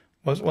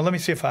was, well, let me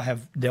see if I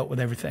have dealt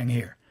with everything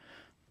here.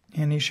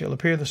 And he shall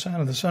appear the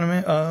sign of the Son of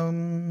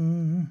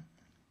Man.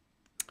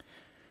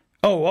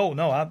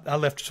 No, I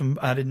left some,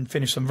 I didn't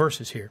finish some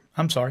verses here.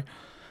 I'm sorry.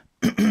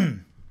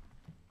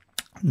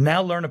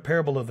 Now learn a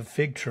parable of the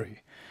fig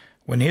tree.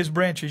 When his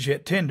branch is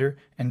yet tender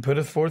and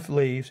putteth forth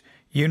leaves,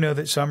 you know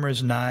that summer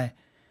is nigh.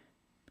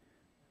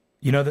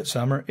 You know that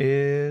summer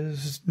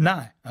is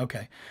nigh.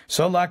 Okay.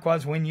 So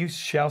likewise, when you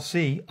shall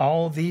see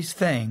all these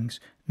things,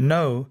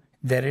 know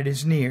that it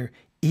is near,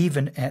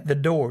 even at the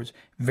doors.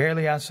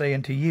 Verily I say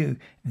unto you,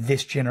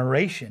 this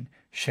generation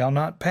shall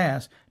not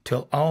pass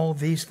till all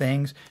these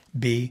things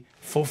be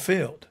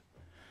fulfilled.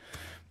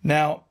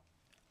 Now,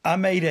 I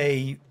made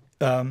a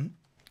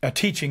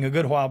teaching a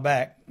good while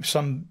back,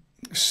 some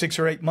 6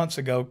 or 8 months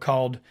ago,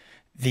 called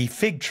The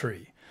Fig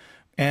Tree.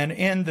 And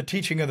in the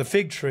teaching of the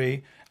fig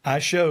tree, I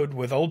showed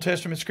with Old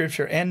Testament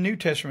Scripture and New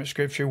Testament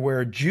Scripture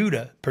where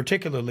Judah,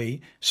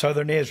 particularly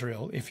southern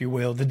Israel, if you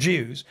will, the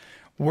Jews,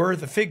 were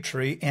the fig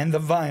tree and the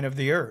vine of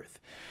the earth.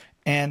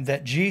 And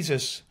that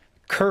Jesus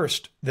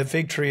cursed the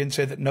fig tree and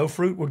said that no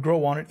fruit would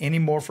grow on it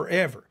anymore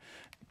forever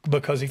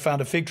because he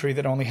found a fig tree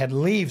that only had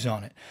leaves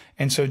on it.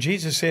 And so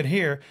Jesus said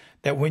here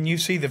that when you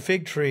see the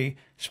fig tree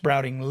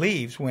sprouting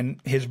leaves, when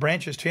his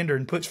branch is tender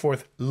and puts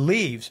forth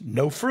leaves,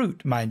 no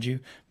fruit, mind you,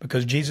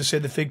 because Jesus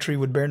said the fig tree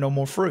would bear no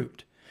more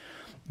fruit.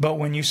 But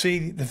when you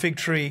see the fig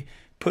tree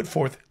put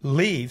forth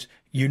leaves,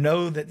 you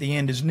know that the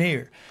end is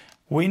near.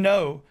 We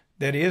know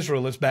that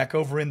Israel is back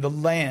over in the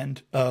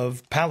land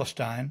of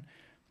Palestine.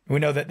 We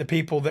know that the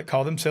people that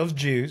call themselves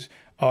Jews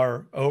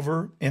are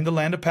over in the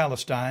land of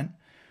Palestine.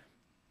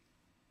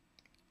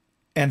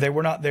 And they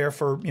were not there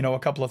for, a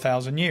couple of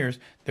thousand years.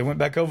 They went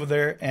back over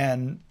there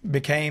and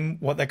became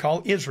what they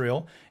call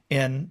Israel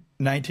in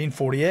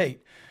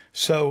 1948.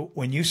 So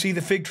when you see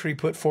the fig tree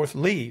put forth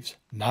leaves,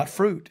 not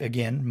fruit,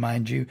 again,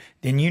 mind you,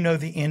 then you know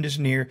the end is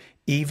near,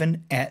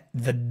 even at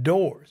the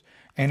doors.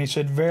 And he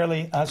said,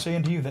 verily, I say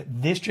unto you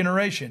that this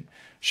generation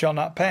shall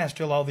not pass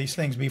till all these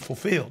things be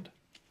fulfilled.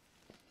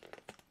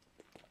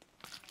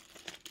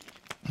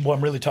 Boy,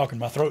 I'm really talking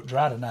my throat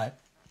dry tonight.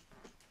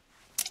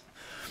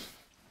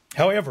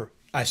 However,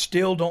 I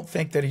still don't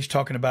think that he's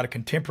talking about a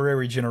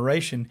contemporary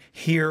generation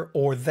here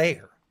or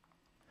there.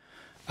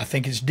 I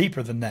think it's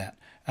deeper than that.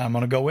 I'm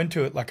going to go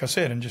into it, like I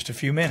said, in just a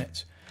few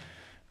minutes.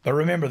 But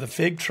remember, the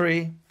fig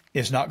tree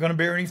is not going to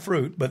bear any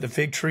fruit, but the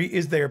fig tree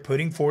is there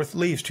putting forth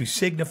leaves to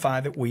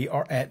signify that we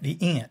are at the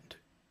end.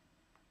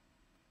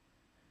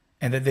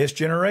 and that this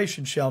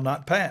generation shall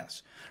not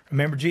pass.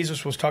 Remember,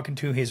 Jesus was talking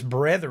to his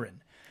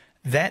brethren,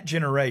 that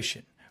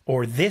generation,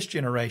 or this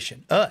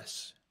generation,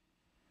 us.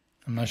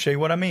 I'm going to show you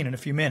what I mean in a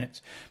few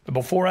minutes. But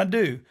before I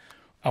do,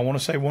 I want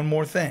to say one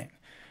more thing.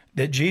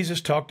 That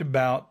Jesus talked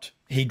about,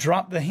 he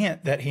dropped the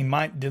hint that he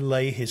might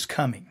delay his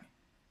coming.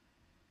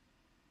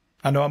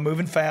 I know I'm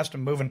moving fast.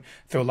 I'm moving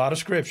through a lot of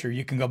scripture.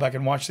 You can go back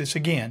and watch this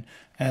again.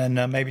 And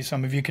maybe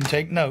some of you can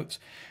take notes.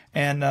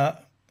 And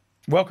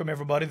welcome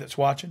everybody that's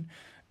watching.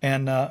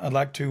 And I'd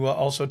like to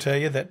also tell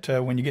you that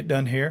when you get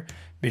done here,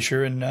 be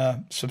sure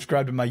and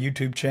subscribe to my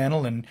YouTube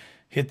channel and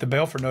hit the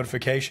bell for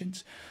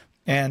notifications.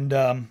 And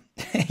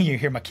you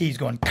hear my keys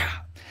going.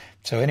 Pow.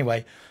 So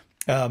anyway,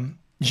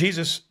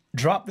 Jesus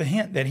dropped the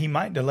hint that he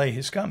might delay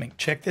his coming.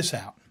 Check this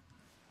out.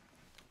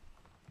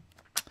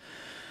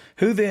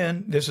 Who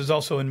then, this is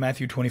also in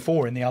Matthew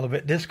 24 in the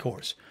Olivet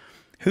Discourse,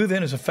 who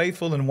then is a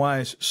faithful and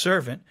wise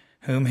servant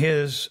whom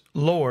his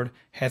Lord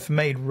hath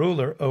made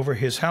ruler over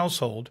his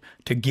household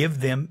to give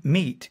them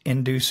meat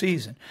in due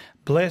season?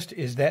 Blessed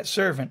is that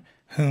servant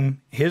whom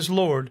his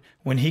Lord,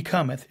 when he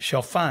cometh,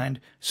 shall find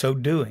so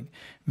doing.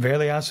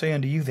 Verily I say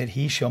unto you that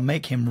he shall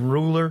make him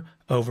ruler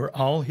over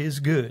all his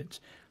goods.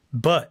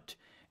 But,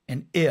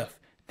 and if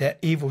that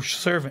evil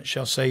servant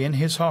shall say in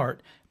his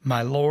heart,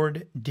 my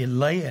Lord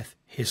delayeth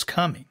his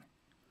coming,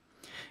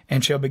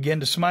 and shall begin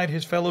to smite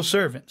his fellow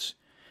servants,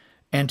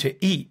 and to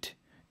eat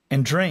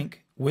and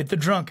drink with the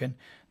drunken,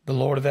 the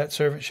Lord of that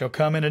servant shall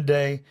come in a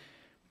day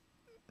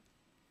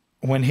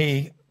when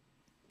he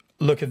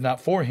looketh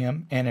not for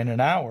him, and in an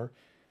hour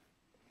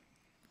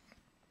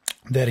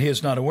that he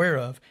is not aware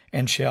of,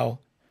 and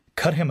shall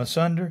cut him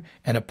asunder,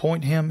 and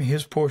appoint him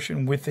his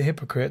portion with the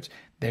hypocrites.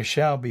 There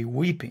shall be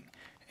weeping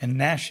and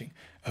gnashing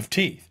of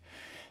teeth.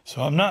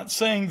 So I'm not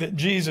saying that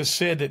Jesus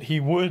said that he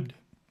would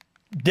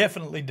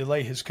definitely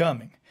delay his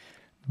coming,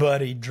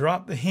 but he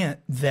dropped the hint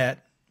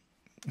that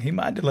he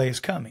might delay his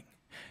coming.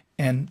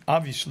 And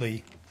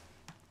obviously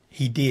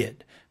he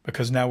did,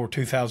 because now we're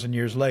 2,000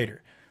 years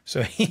later.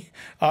 So he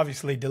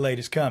obviously delayed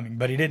his coming,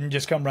 but he didn't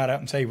just come right out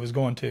and say he was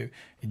going to.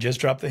 He just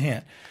dropped the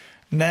hint.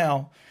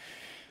 Now,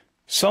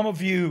 some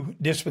of you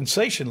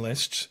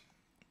dispensationalists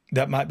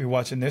that might be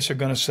watching this are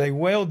going to say,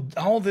 well,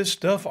 all this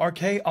stuff,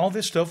 RK, all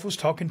this stuff was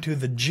talking to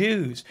the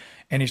Jews.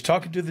 And he's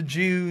talking to the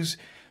Jews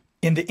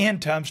in the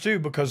end times too,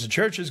 because the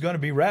church is going to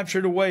be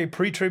raptured away,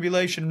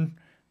 pre-tribulation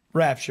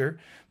rapture,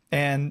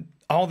 and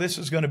all this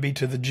is going to be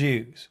to the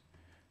Jews.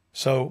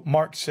 So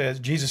Mark says,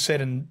 Jesus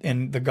said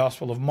in the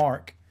Gospel of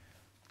Mark,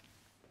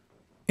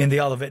 in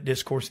the Olivet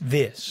Discourse,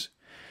 this,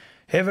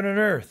 heaven and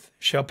earth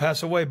shall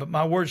pass away, but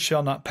my words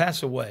shall not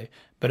pass away.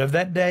 But of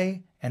that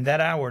day and that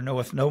hour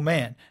knoweth no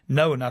man,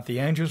 no, not the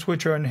angels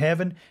which are in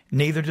heaven,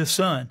 neither the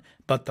Son,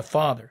 but the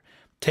Father.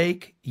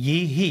 Take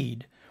ye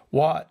heed,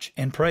 watch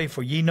and pray,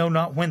 for ye know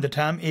not when the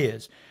time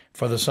is.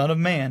 For the Son of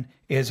Man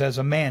is as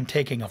a man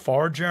taking a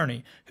far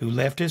journey, who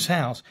left his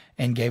house,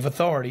 and gave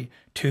authority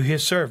to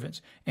his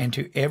servants, and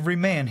to every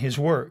man his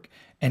work,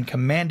 and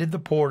commanded the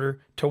porter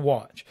to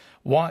watch.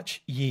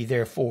 Watch ye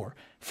therefore,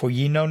 for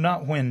ye know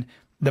not when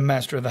the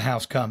master of the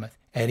house cometh,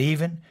 at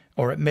even,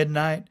 or at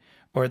midnight,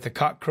 or at the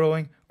cock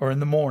crowing, or in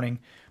the morning.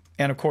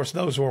 And of course,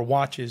 those were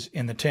watches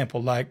in the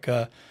temple. Like,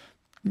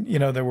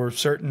 there were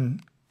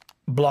certain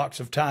blocks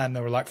of time.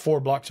 There were like 4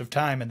 blocks of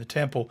time in the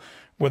temple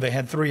where they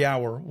had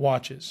 3-hour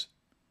watches.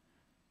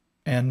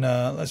 And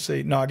let's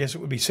see, no, I guess it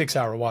would be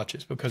 6-hour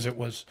watches, because it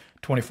was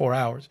 24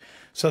 hours.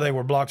 So they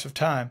were blocks of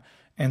time.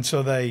 And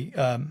so they,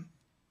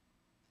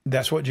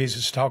 that's what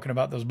Jesus is talking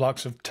about, those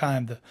blocks of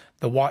time,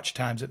 the watch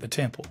times at the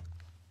temple.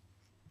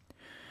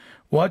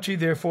 Watch ye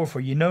therefore, for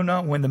ye know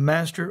not when the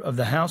master of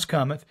the house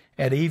cometh,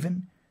 at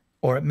even,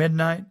 or at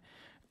midnight,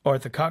 or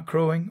at the cock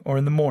crowing, or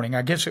in the morning.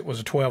 I guess it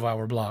was a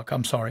 12-hour block,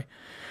 I'm sorry.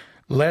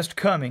 Lest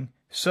coming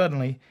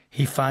suddenly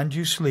he find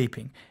you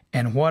sleeping.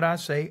 And what I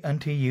say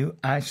unto you,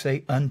 I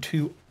say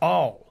unto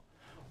all.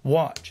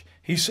 Watch.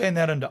 He's saying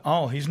that unto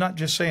all. He's not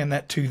just saying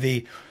that to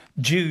the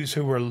Jews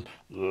who were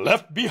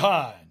left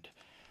behind.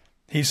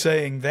 He's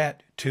saying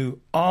that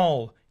to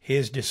all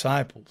his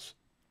disciples.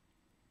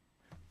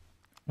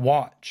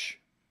 Watch.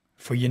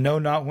 For you know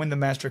not when the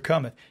master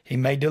cometh. He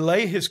may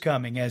delay his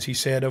coming, as he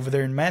said over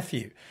there in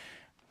Matthew.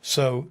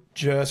 So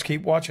just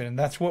keep watching. And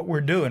that's what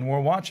we're doing. We're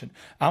watching.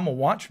 I'm a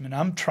watchman.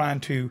 I'm trying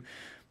to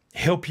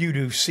help you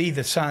to see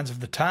the signs of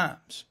the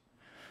times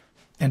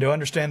and to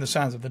understand the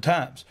signs of the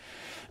times.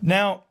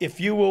 Now, if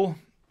you will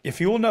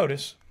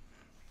notice,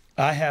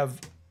 I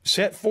have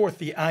set forth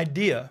the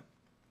idea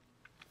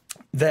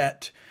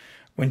that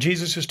when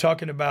Jesus is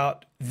talking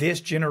about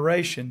this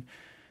generation,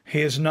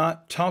 he is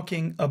not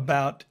talking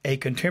about a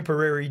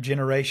contemporary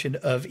generation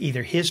of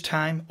either his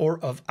time or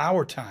of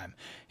our time.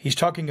 He's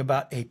talking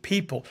about a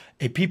people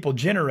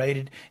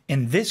generated,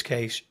 in this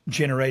case,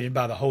 generated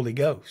by the Holy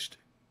Ghost.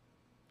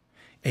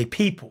 A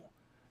people,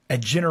 a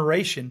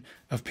generation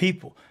of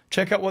people.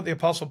 Check out what the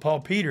Apostle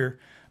Peter,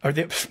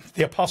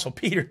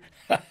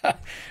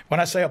 when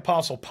I say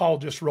Apostle, Paul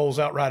just rolls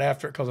out right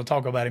after it because I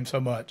talk about him so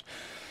much.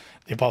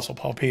 The Apostle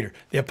Paul Peter.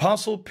 The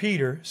Apostle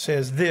Peter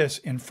says this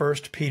in 1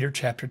 Peter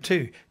chapter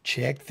 2.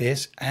 Check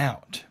this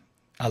out.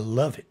 I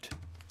love it.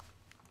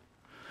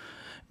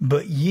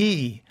 But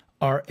ye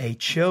are a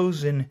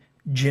chosen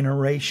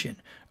generation,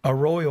 a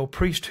royal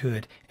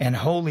priesthood, and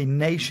holy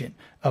nation,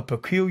 a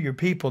peculiar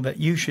people, that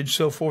you should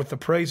show forth the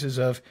praises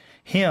of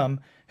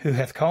him who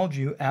hath called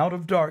you out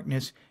of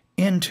darkness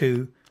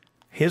into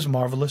his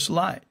marvelous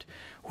light,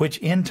 which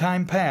in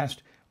time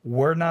past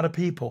were not a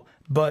people,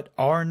 but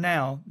are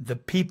now the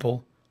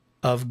people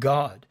of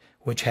God,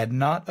 which had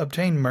not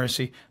obtained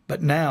mercy,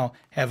 but now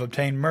have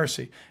obtained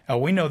mercy. Now,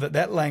 we know that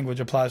that language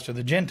applies to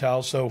the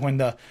Gentiles. So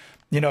when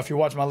if you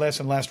watched my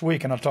lesson last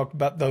week, and I talked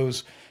about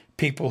those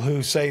people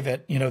who say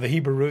that, the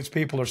Hebrew roots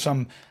people, or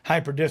some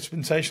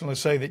hyper-dispensationalists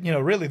say that,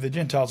 really the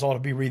Gentiles ought to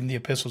be reading the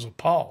epistles of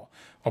Paul.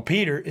 Well,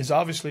 Peter is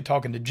obviously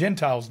talking to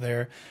Gentiles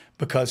there,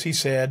 because he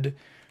said,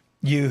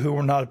 you who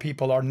were not a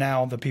people are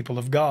now the people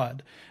of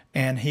God.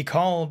 And he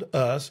called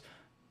us,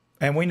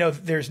 and we know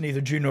that there's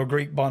neither Jew nor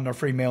Greek, bond nor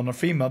free, male nor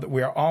female, that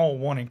we are all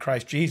one in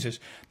Christ Jesus.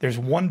 There's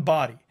one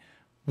body,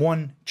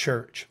 one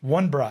church,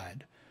 one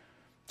bride.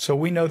 So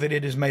we know that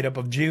it is made up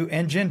of Jew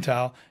and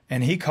Gentile,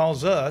 and he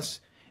calls us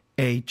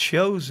a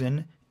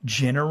chosen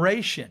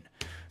generation.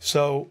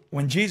 So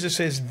when Jesus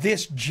says,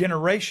 this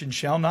generation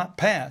shall not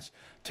pass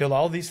till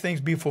all these things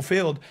be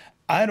fulfilled,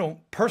 I don't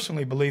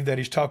personally believe that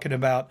he's talking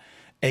about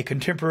a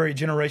contemporary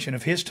generation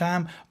of his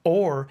time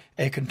or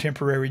a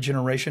contemporary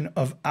generation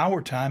of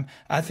our time.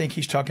 I think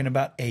he's talking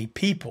about a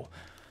people.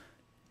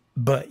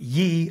 But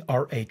ye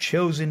are a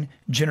chosen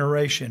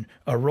generation,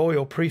 a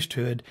royal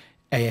priesthood,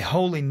 a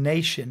holy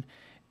nation,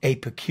 a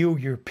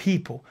peculiar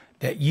people,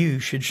 that you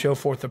should show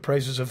forth the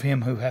praises of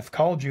him who hath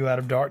called you out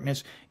of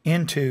darkness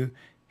into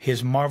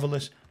his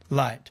marvelous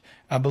light.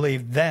 I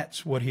believe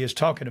that's what he is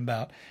talking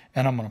about,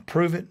 and I'm going to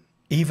prove it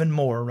even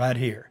more right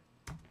here.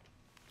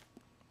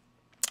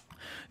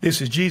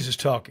 This is Jesus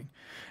talking.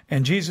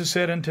 And Jesus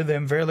said unto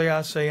them, verily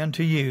I say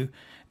unto you,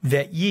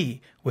 that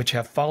ye which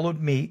have followed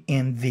me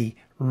in the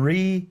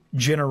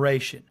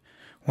regeneration,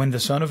 when the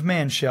Son of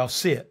Man shall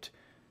sit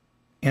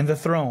in the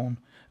throne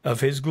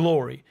of his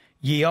glory,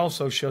 you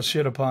also shall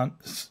sit upon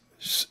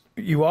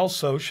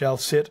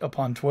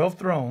 12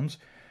 thrones,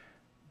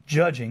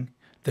 judging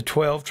the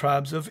 12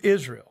 tribes of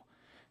Israel.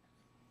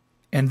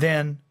 And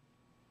then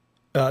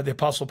the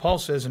Apostle Paul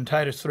says in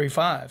Titus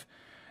 3:5,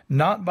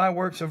 not by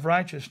works of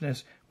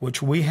righteousness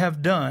which we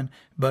have done,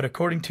 but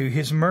according to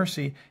his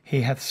mercy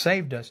he hath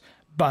saved us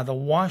by the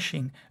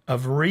washing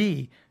of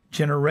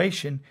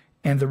regeneration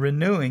and the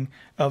renewing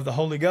of the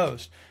Holy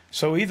Ghost.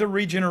 So either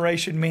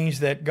regeneration means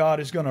that God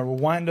is going to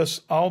wind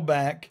us all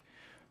back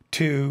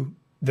to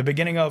the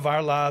beginning of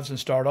our lives and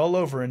start all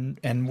over,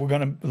 and we're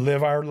going to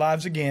live our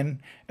lives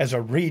again as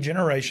a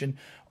regeneration,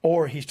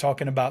 or he's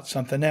talking about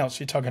something else.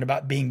 He's talking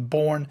about being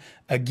born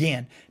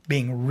again,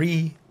 being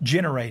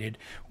regenerated.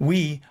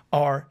 We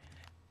are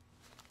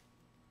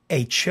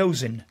a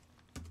chosen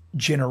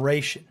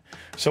generation.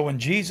 So when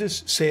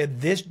Jesus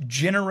said, this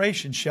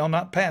generation shall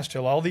not pass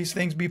till all these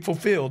things be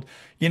fulfilled,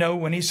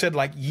 when he said,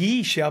 like,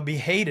 ye shall be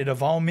hated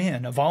of all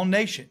men, of all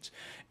nations,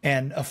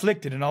 and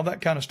afflicted and all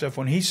that kind of stuff,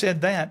 when he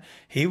said that,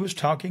 he was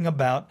talking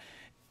about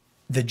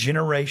the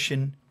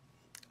generation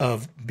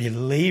of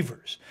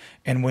believers.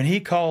 And when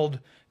he called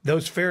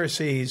those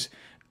Pharisees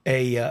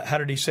a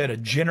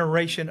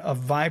generation of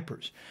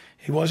vipers,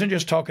 he wasn't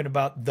just talking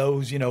about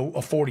those, a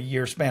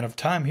 40-year span of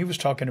time. He was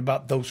talking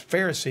about those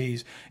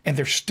Pharisees, and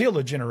they're still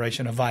a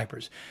generation of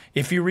vipers.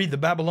 If you read the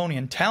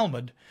Babylonian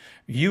Talmud,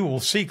 you will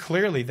see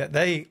clearly that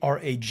they are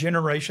a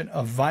generation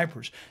of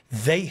vipers.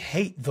 They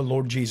hate the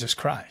Lord Jesus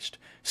Christ.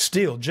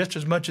 Still, just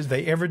as much as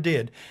they ever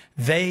did,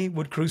 they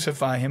would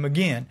crucify him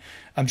again.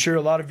 I'm sure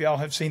a lot of y'all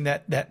have seen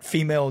that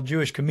female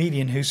Jewish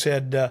comedian who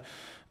said,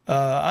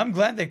 I'm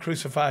glad they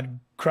crucified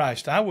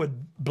Christ. I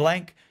would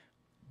blank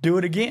do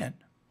it again.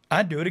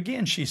 I'd do it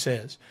again, she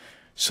says.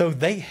 So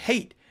they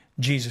hate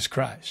Jesus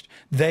Christ.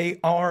 They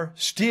are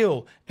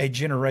still a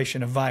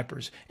generation of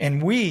vipers.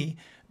 And we,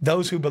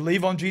 those who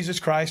believe on Jesus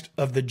Christ,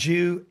 of the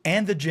Jew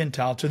and the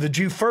Gentile, to the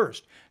Jew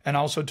first and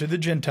also to the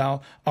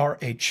Gentile, are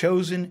a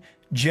chosen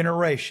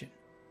generation.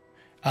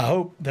 I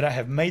hope that I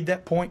have made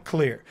that point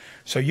clear.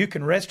 So you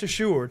can rest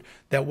assured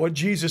that what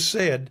Jesus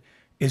said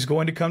is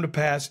going to come to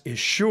pass, is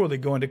surely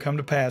going to come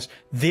to pass.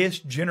 This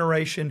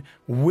generation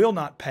will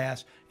not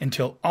pass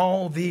until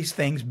all these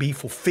things be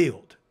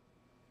fulfilled.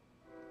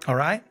 All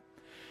right?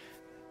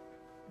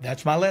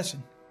 That's my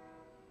lesson.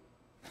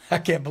 I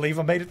can't believe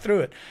I made it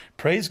through it.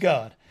 Praise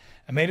God.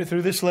 I made it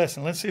through this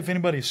lesson. Let's see if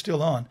anybody's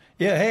still on.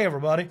 Yeah, hey,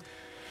 everybody.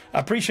 I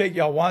appreciate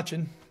y'all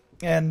watching.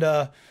 And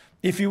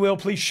if you will,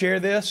 please share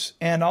this.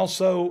 And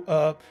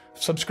also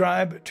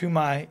subscribe to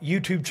my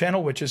YouTube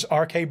channel, which is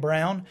RK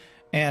Brown.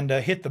 And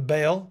hit the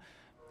bell,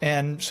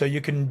 and so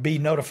you can be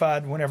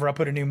notified whenever I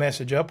put a new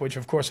message up, which,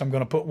 of course, I'm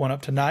going to put one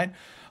up tonight.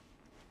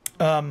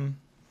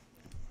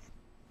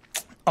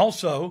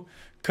 Also,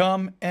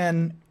 come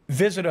and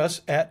visit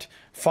us at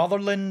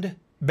Fatherland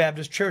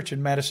Baptist Church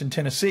in Madison,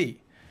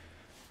 Tennessee.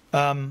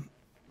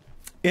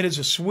 It is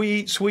a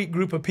sweet, sweet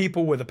group of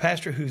people with a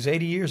pastor who's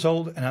 80 years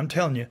old, and I'm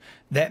telling you,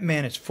 that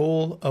man is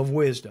full of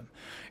wisdom.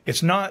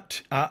 It's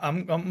not,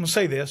 I'm going to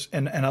say this,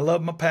 and I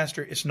love my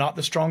pastor, it's not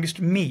the strongest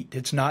meat.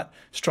 It's not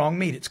strong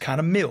meat. It's kind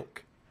of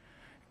milk.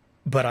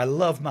 But I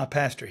love my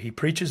pastor. He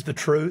preaches the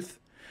truth,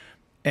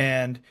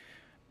 and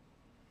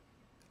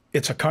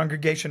it's a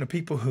congregation of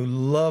people who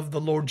love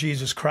the Lord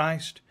Jesus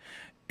Christ.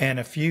 And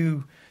if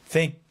you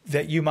think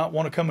that you might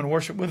want to come and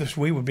worship with us,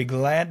 we would be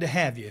glad to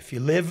have you. If you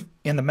live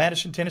in the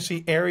Madison,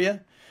 Tennessee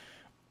area,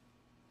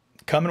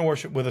 come and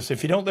worship with us.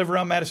 If you don't live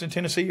around Madison,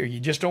 Tennessee, or you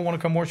just don't want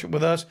to come worship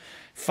with us,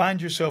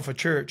 find yourself a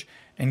church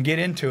and get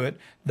into it.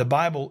 The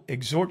Bible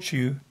exhorts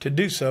you to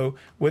do so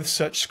with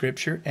such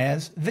scripture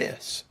as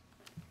this.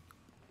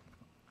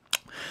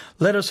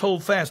 Let us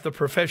hold fast the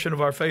profession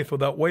of our faith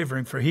without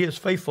wavering, for he is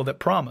faithful that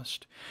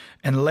promised.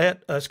 And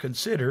let us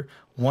consider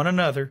one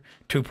another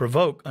to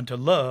provoke unto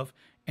love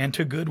and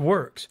to good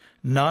works,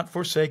 not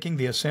forsaking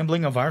the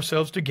assembling of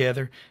ourselves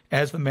together,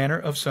 as the manner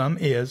of some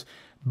is,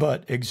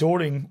 but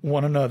exhorting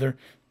one another,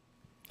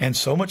 and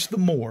so much the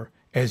more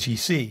as ye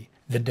see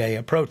the day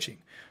approaching.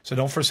 So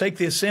don't forsake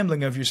the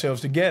assembling of yourselves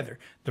together.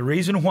 The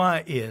reason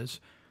why is,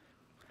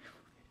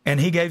 and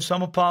he gave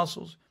some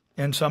apostles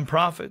and some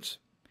prophets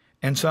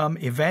and some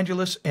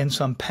evangelists and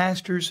some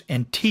pastors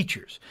and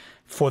teachers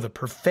for the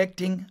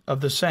perfecting of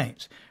the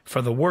saints,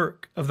 for the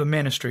work of the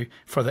ministry,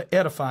 for the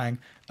edifying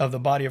of the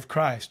body of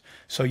Christ.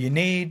 So you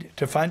need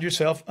to find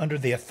yourself under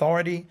the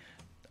authority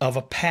of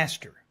a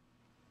pastor.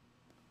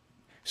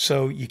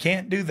 So you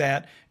can't do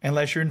that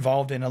unless you're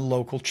involved in a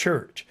local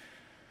church.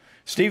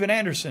 Steven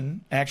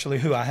Anderson, actually,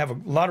 who I have a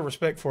lot of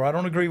respect for, I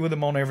don't agree with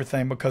him on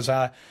everything because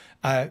I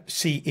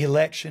see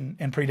election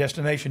and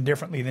predestination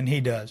differently than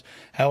he does.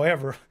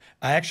 However,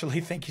 I actually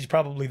think he's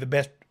probably the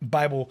best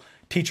Bible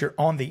teacher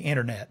on the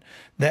internet.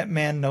 That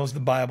man knows the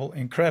Bible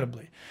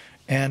incredibly.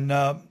 And,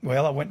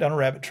 well, I went down a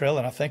rabbit trail,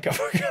 and I think I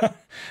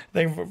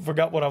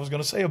forgot what I was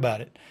going to say about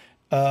it.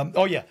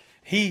 Oh, yeah.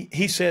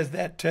 He says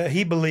that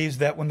he believes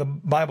that when the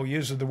Bible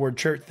uses the word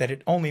church, that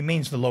it only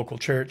means the local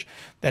church,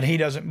 that he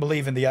doesn't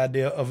believe in the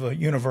idea of a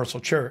universal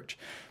church.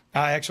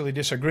 I actually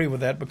disagree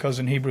with that because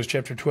in Hebrews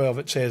chapter 12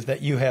 it says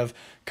that you have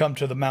come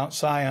to the Mount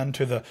Zion,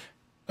 to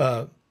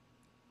the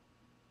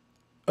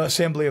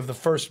assembly of the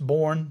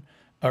firstborn,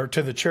 or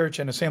to the church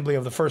and assembly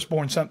of the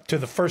firstborn, to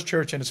the first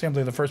church and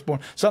assembly of the firstborn,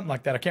 something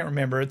like that. I can't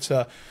remember. It's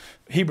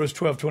Hebrews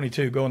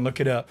 12:22. Go and look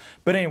it up.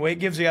 But anyway, it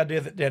gives the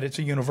idea that it's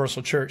a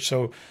universal church.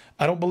 So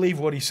I don't believe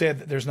what he said,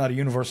 that there's not a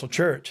universal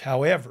church.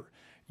 However,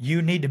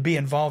 you need to be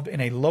involved in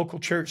a local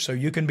church so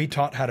you can be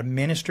taught how to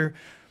minister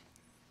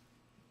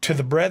to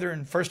the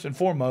brethren first and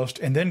foremost,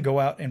 and then go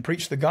out and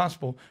preach the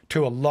gospel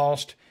to a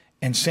lost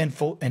and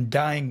sinful and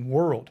dying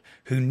world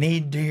who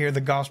need to hear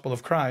the gospel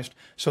of Christ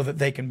so that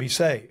they can be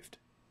saved.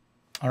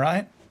 All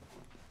right?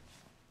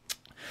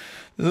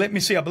 Let me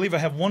see. I believe I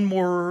have one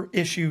more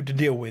issue to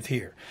deal with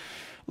here.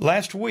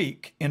 Last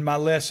week in my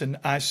lesson,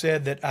 I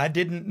said that I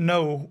didn't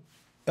know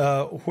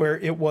where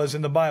it was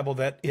in the Bible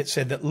that it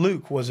said that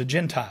Luke was a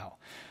Gentile,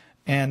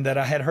 and that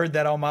I had heard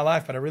that all my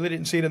life, but I really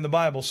didn't see it in the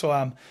Bible. So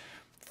I'm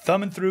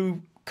thumbing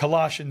through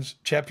Colossians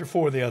chapter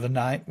 4 the other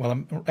night.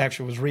 Well, I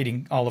actually was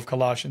reading all of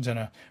Colossians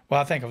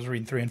I think I was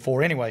reading 3 and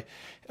 4. Anyway,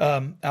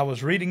 I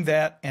was reading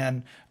that,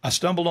 and I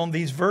stumbled on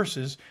these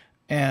verses,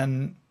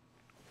 and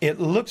it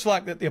looks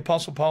like that the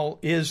Apostle Paul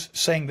is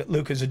saying that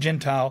Luke is a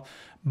Gentile,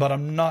 but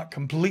I'm not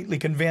completely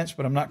convinced,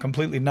 but I'm not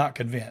completely not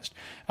convinced.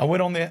 I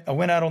went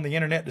out on the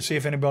internet to see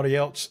if anybody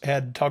else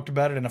had talked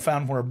about it, and I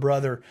found where a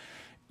brother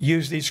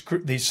used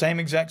these same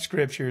exact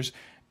scriptures,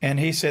 and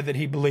he said that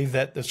he believed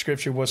that the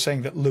scripture was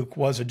saying that Luke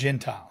was a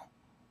Gentile.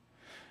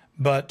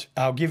 But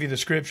I'll give you the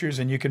scriptures,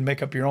 and you can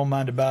make up your own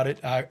mind about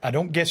it. I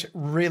don't guess it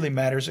really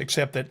matters,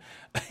 except that,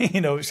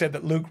 it said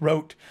that Luke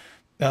wrote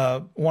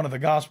one of the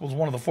Gospels,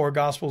 one of the 4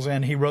 Gospels,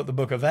 and he wrote the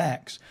book of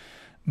Acts.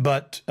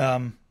 But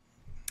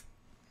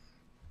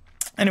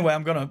anyway,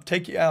 I'm going to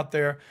take you out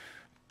there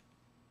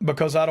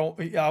because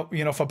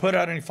if I put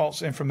out any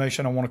false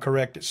information, I want to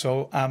correct it.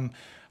 So I'm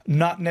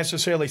not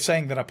necessarily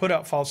saying that I put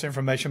out false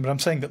information, but I'm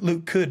saying that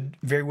Luke could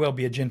very well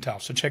be a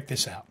Gentile. So check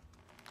this out.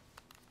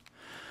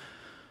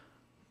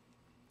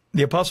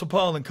 The Apostle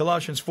Paul in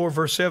Colossians 4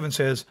 verse 7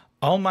 says,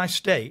 "All my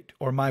state,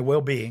 or my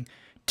well-being,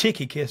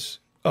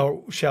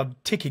 shall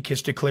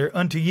Tychicus declare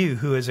unto you,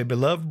 who is a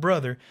beloved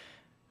brother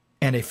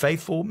and a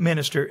faithful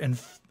minister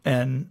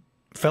and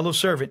fellow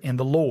servant in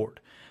the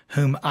Lord,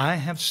 whom I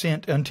have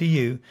sent unto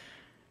you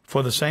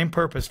for the same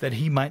purpose, that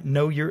he might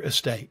know your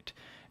estate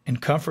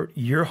and comfort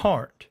your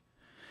heart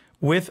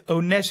with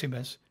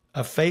Onesimus,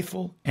 a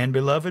faithful and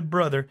beloved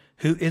brother,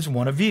 who is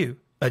one of you,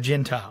 a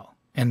Gentile."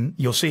 And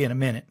you'll see in a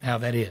minute how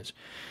that is.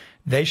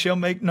 "They shall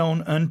make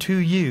known unto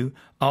you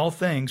all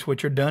things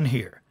which are done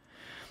here.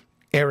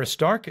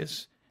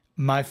 Aristarchus,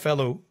 my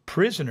fellow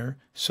prisoner,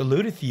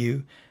 saluteth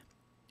you,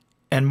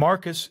 and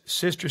Marcus,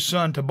 sister's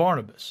son to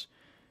Barnabas,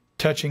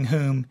 touching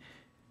whom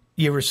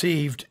ye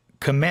received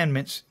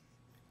commandments.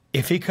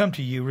 If he come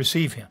to you,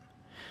 receive him.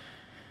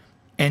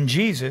 And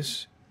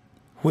Jesus,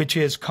 which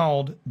is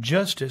called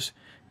Justus,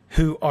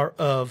 who are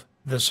of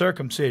the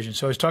circumcision.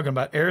 So he's talking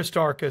about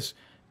Aristarchus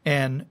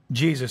and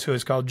Jesus, who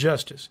is called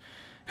Justus,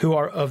 who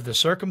are of the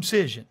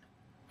circumcision.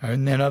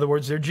 And in other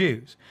words, they're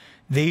Jews.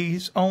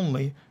 These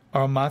only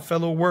are my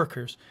fellow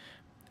workers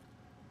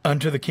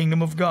unto the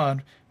kingdom of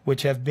God,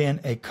 which have been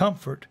a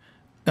comfort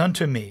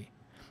unto me.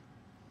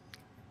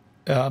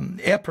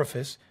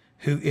 Epaphras,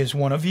 who is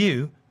one of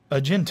you,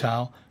 a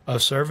Gentile, a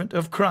servant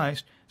of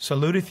Christ,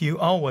 saluteth you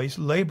always,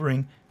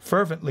 laboring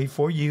fervently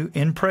for you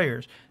in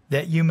prayers,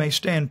 that you may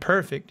stand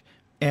perfect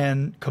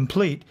and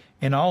complete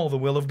in all the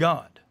will of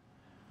God.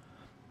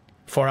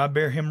 For I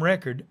bear him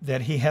record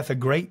that he hath a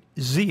great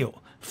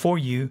zeal for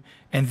you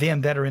and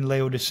them that are in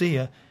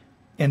Laodicea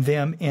and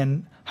them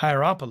in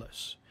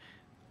Hierapolis.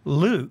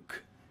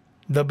 Luke,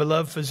 the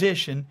beloved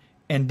physician,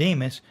 and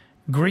Demas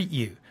greet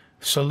you.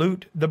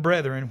 Salute the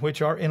brethren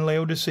which are in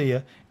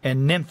Laodicea,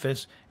 and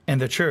Nymphas,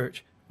 and the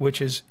church which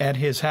is at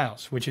his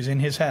house, which is in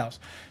his house.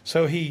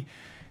 So he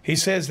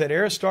says that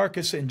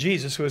Aristarchus and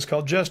Jesus, who is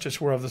called Justus,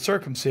 were of the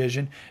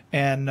circumcision,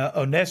 and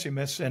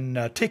Onesimus and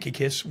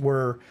Tychicus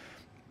were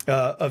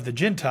of the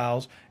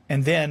Gentiles,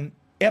 and then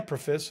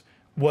Epaphras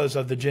was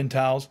of the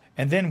Gentiles.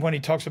 And then when he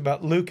talks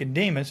about Luke and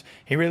Demas,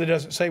 he really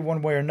doesn't say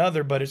one way or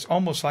another, but it's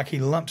almost like he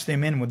lumps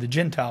them in with the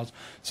Gentiles.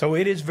 So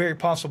it is very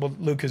possible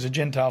that Luke is a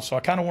Gentile. So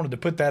I kind of wanted to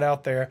put that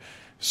out there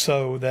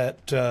so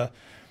that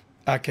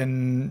I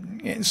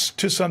can,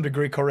 to some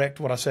degree, correct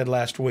what I said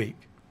last week.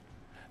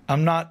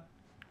 I'm not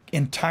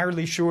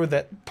entirely sure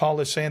that Paul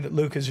is saying that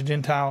Luke is a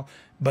Gentile,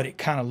 but it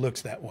kind of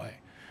looks that way.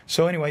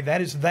 So anyway,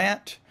 that is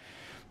that.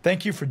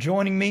 Thank you for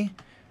joining me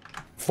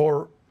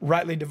for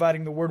Rightly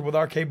Dividing the Word with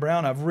R.K.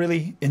 Brown. I've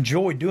really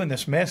enjoyed doing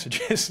this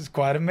message. This is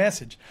quite a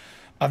message.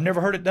 I've never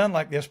heard it done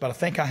like this, but I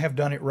think I have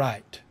done it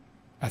right.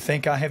 I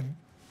think I have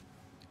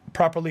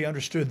properly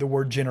understood the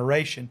word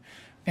generation,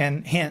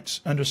 and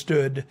hence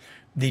understood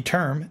the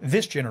term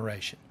this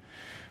generation.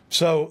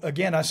 So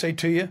again, I say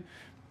to you,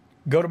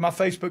 go to my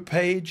Facebook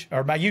page,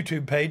 or my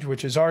YouTube page,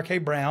 which is R.K.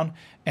 Brown,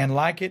 and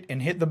like it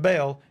and hit the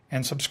bell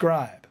and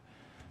subscribe.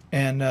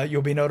 And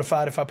you'll be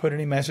notified if I put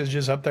any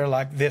messages up there,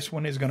 like this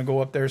one is going to go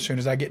up there as soon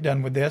as I get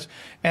done with this.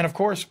 And of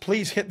course,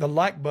 please hit the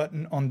like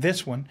button on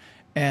this one,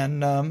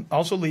 and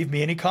also leave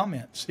me any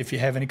comments if you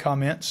have any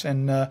comments.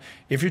 And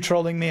if you're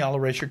trolling me, I'll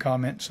erase your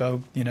comment.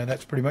 So, you know,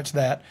 that's pretty much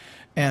that.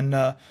 And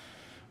I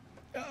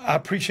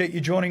appreciate you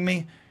joining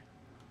me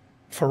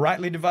for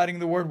Rightly Dividing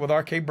the Word with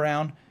R.K.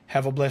 Brown.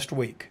 Have a blessed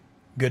week.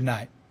 Good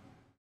night.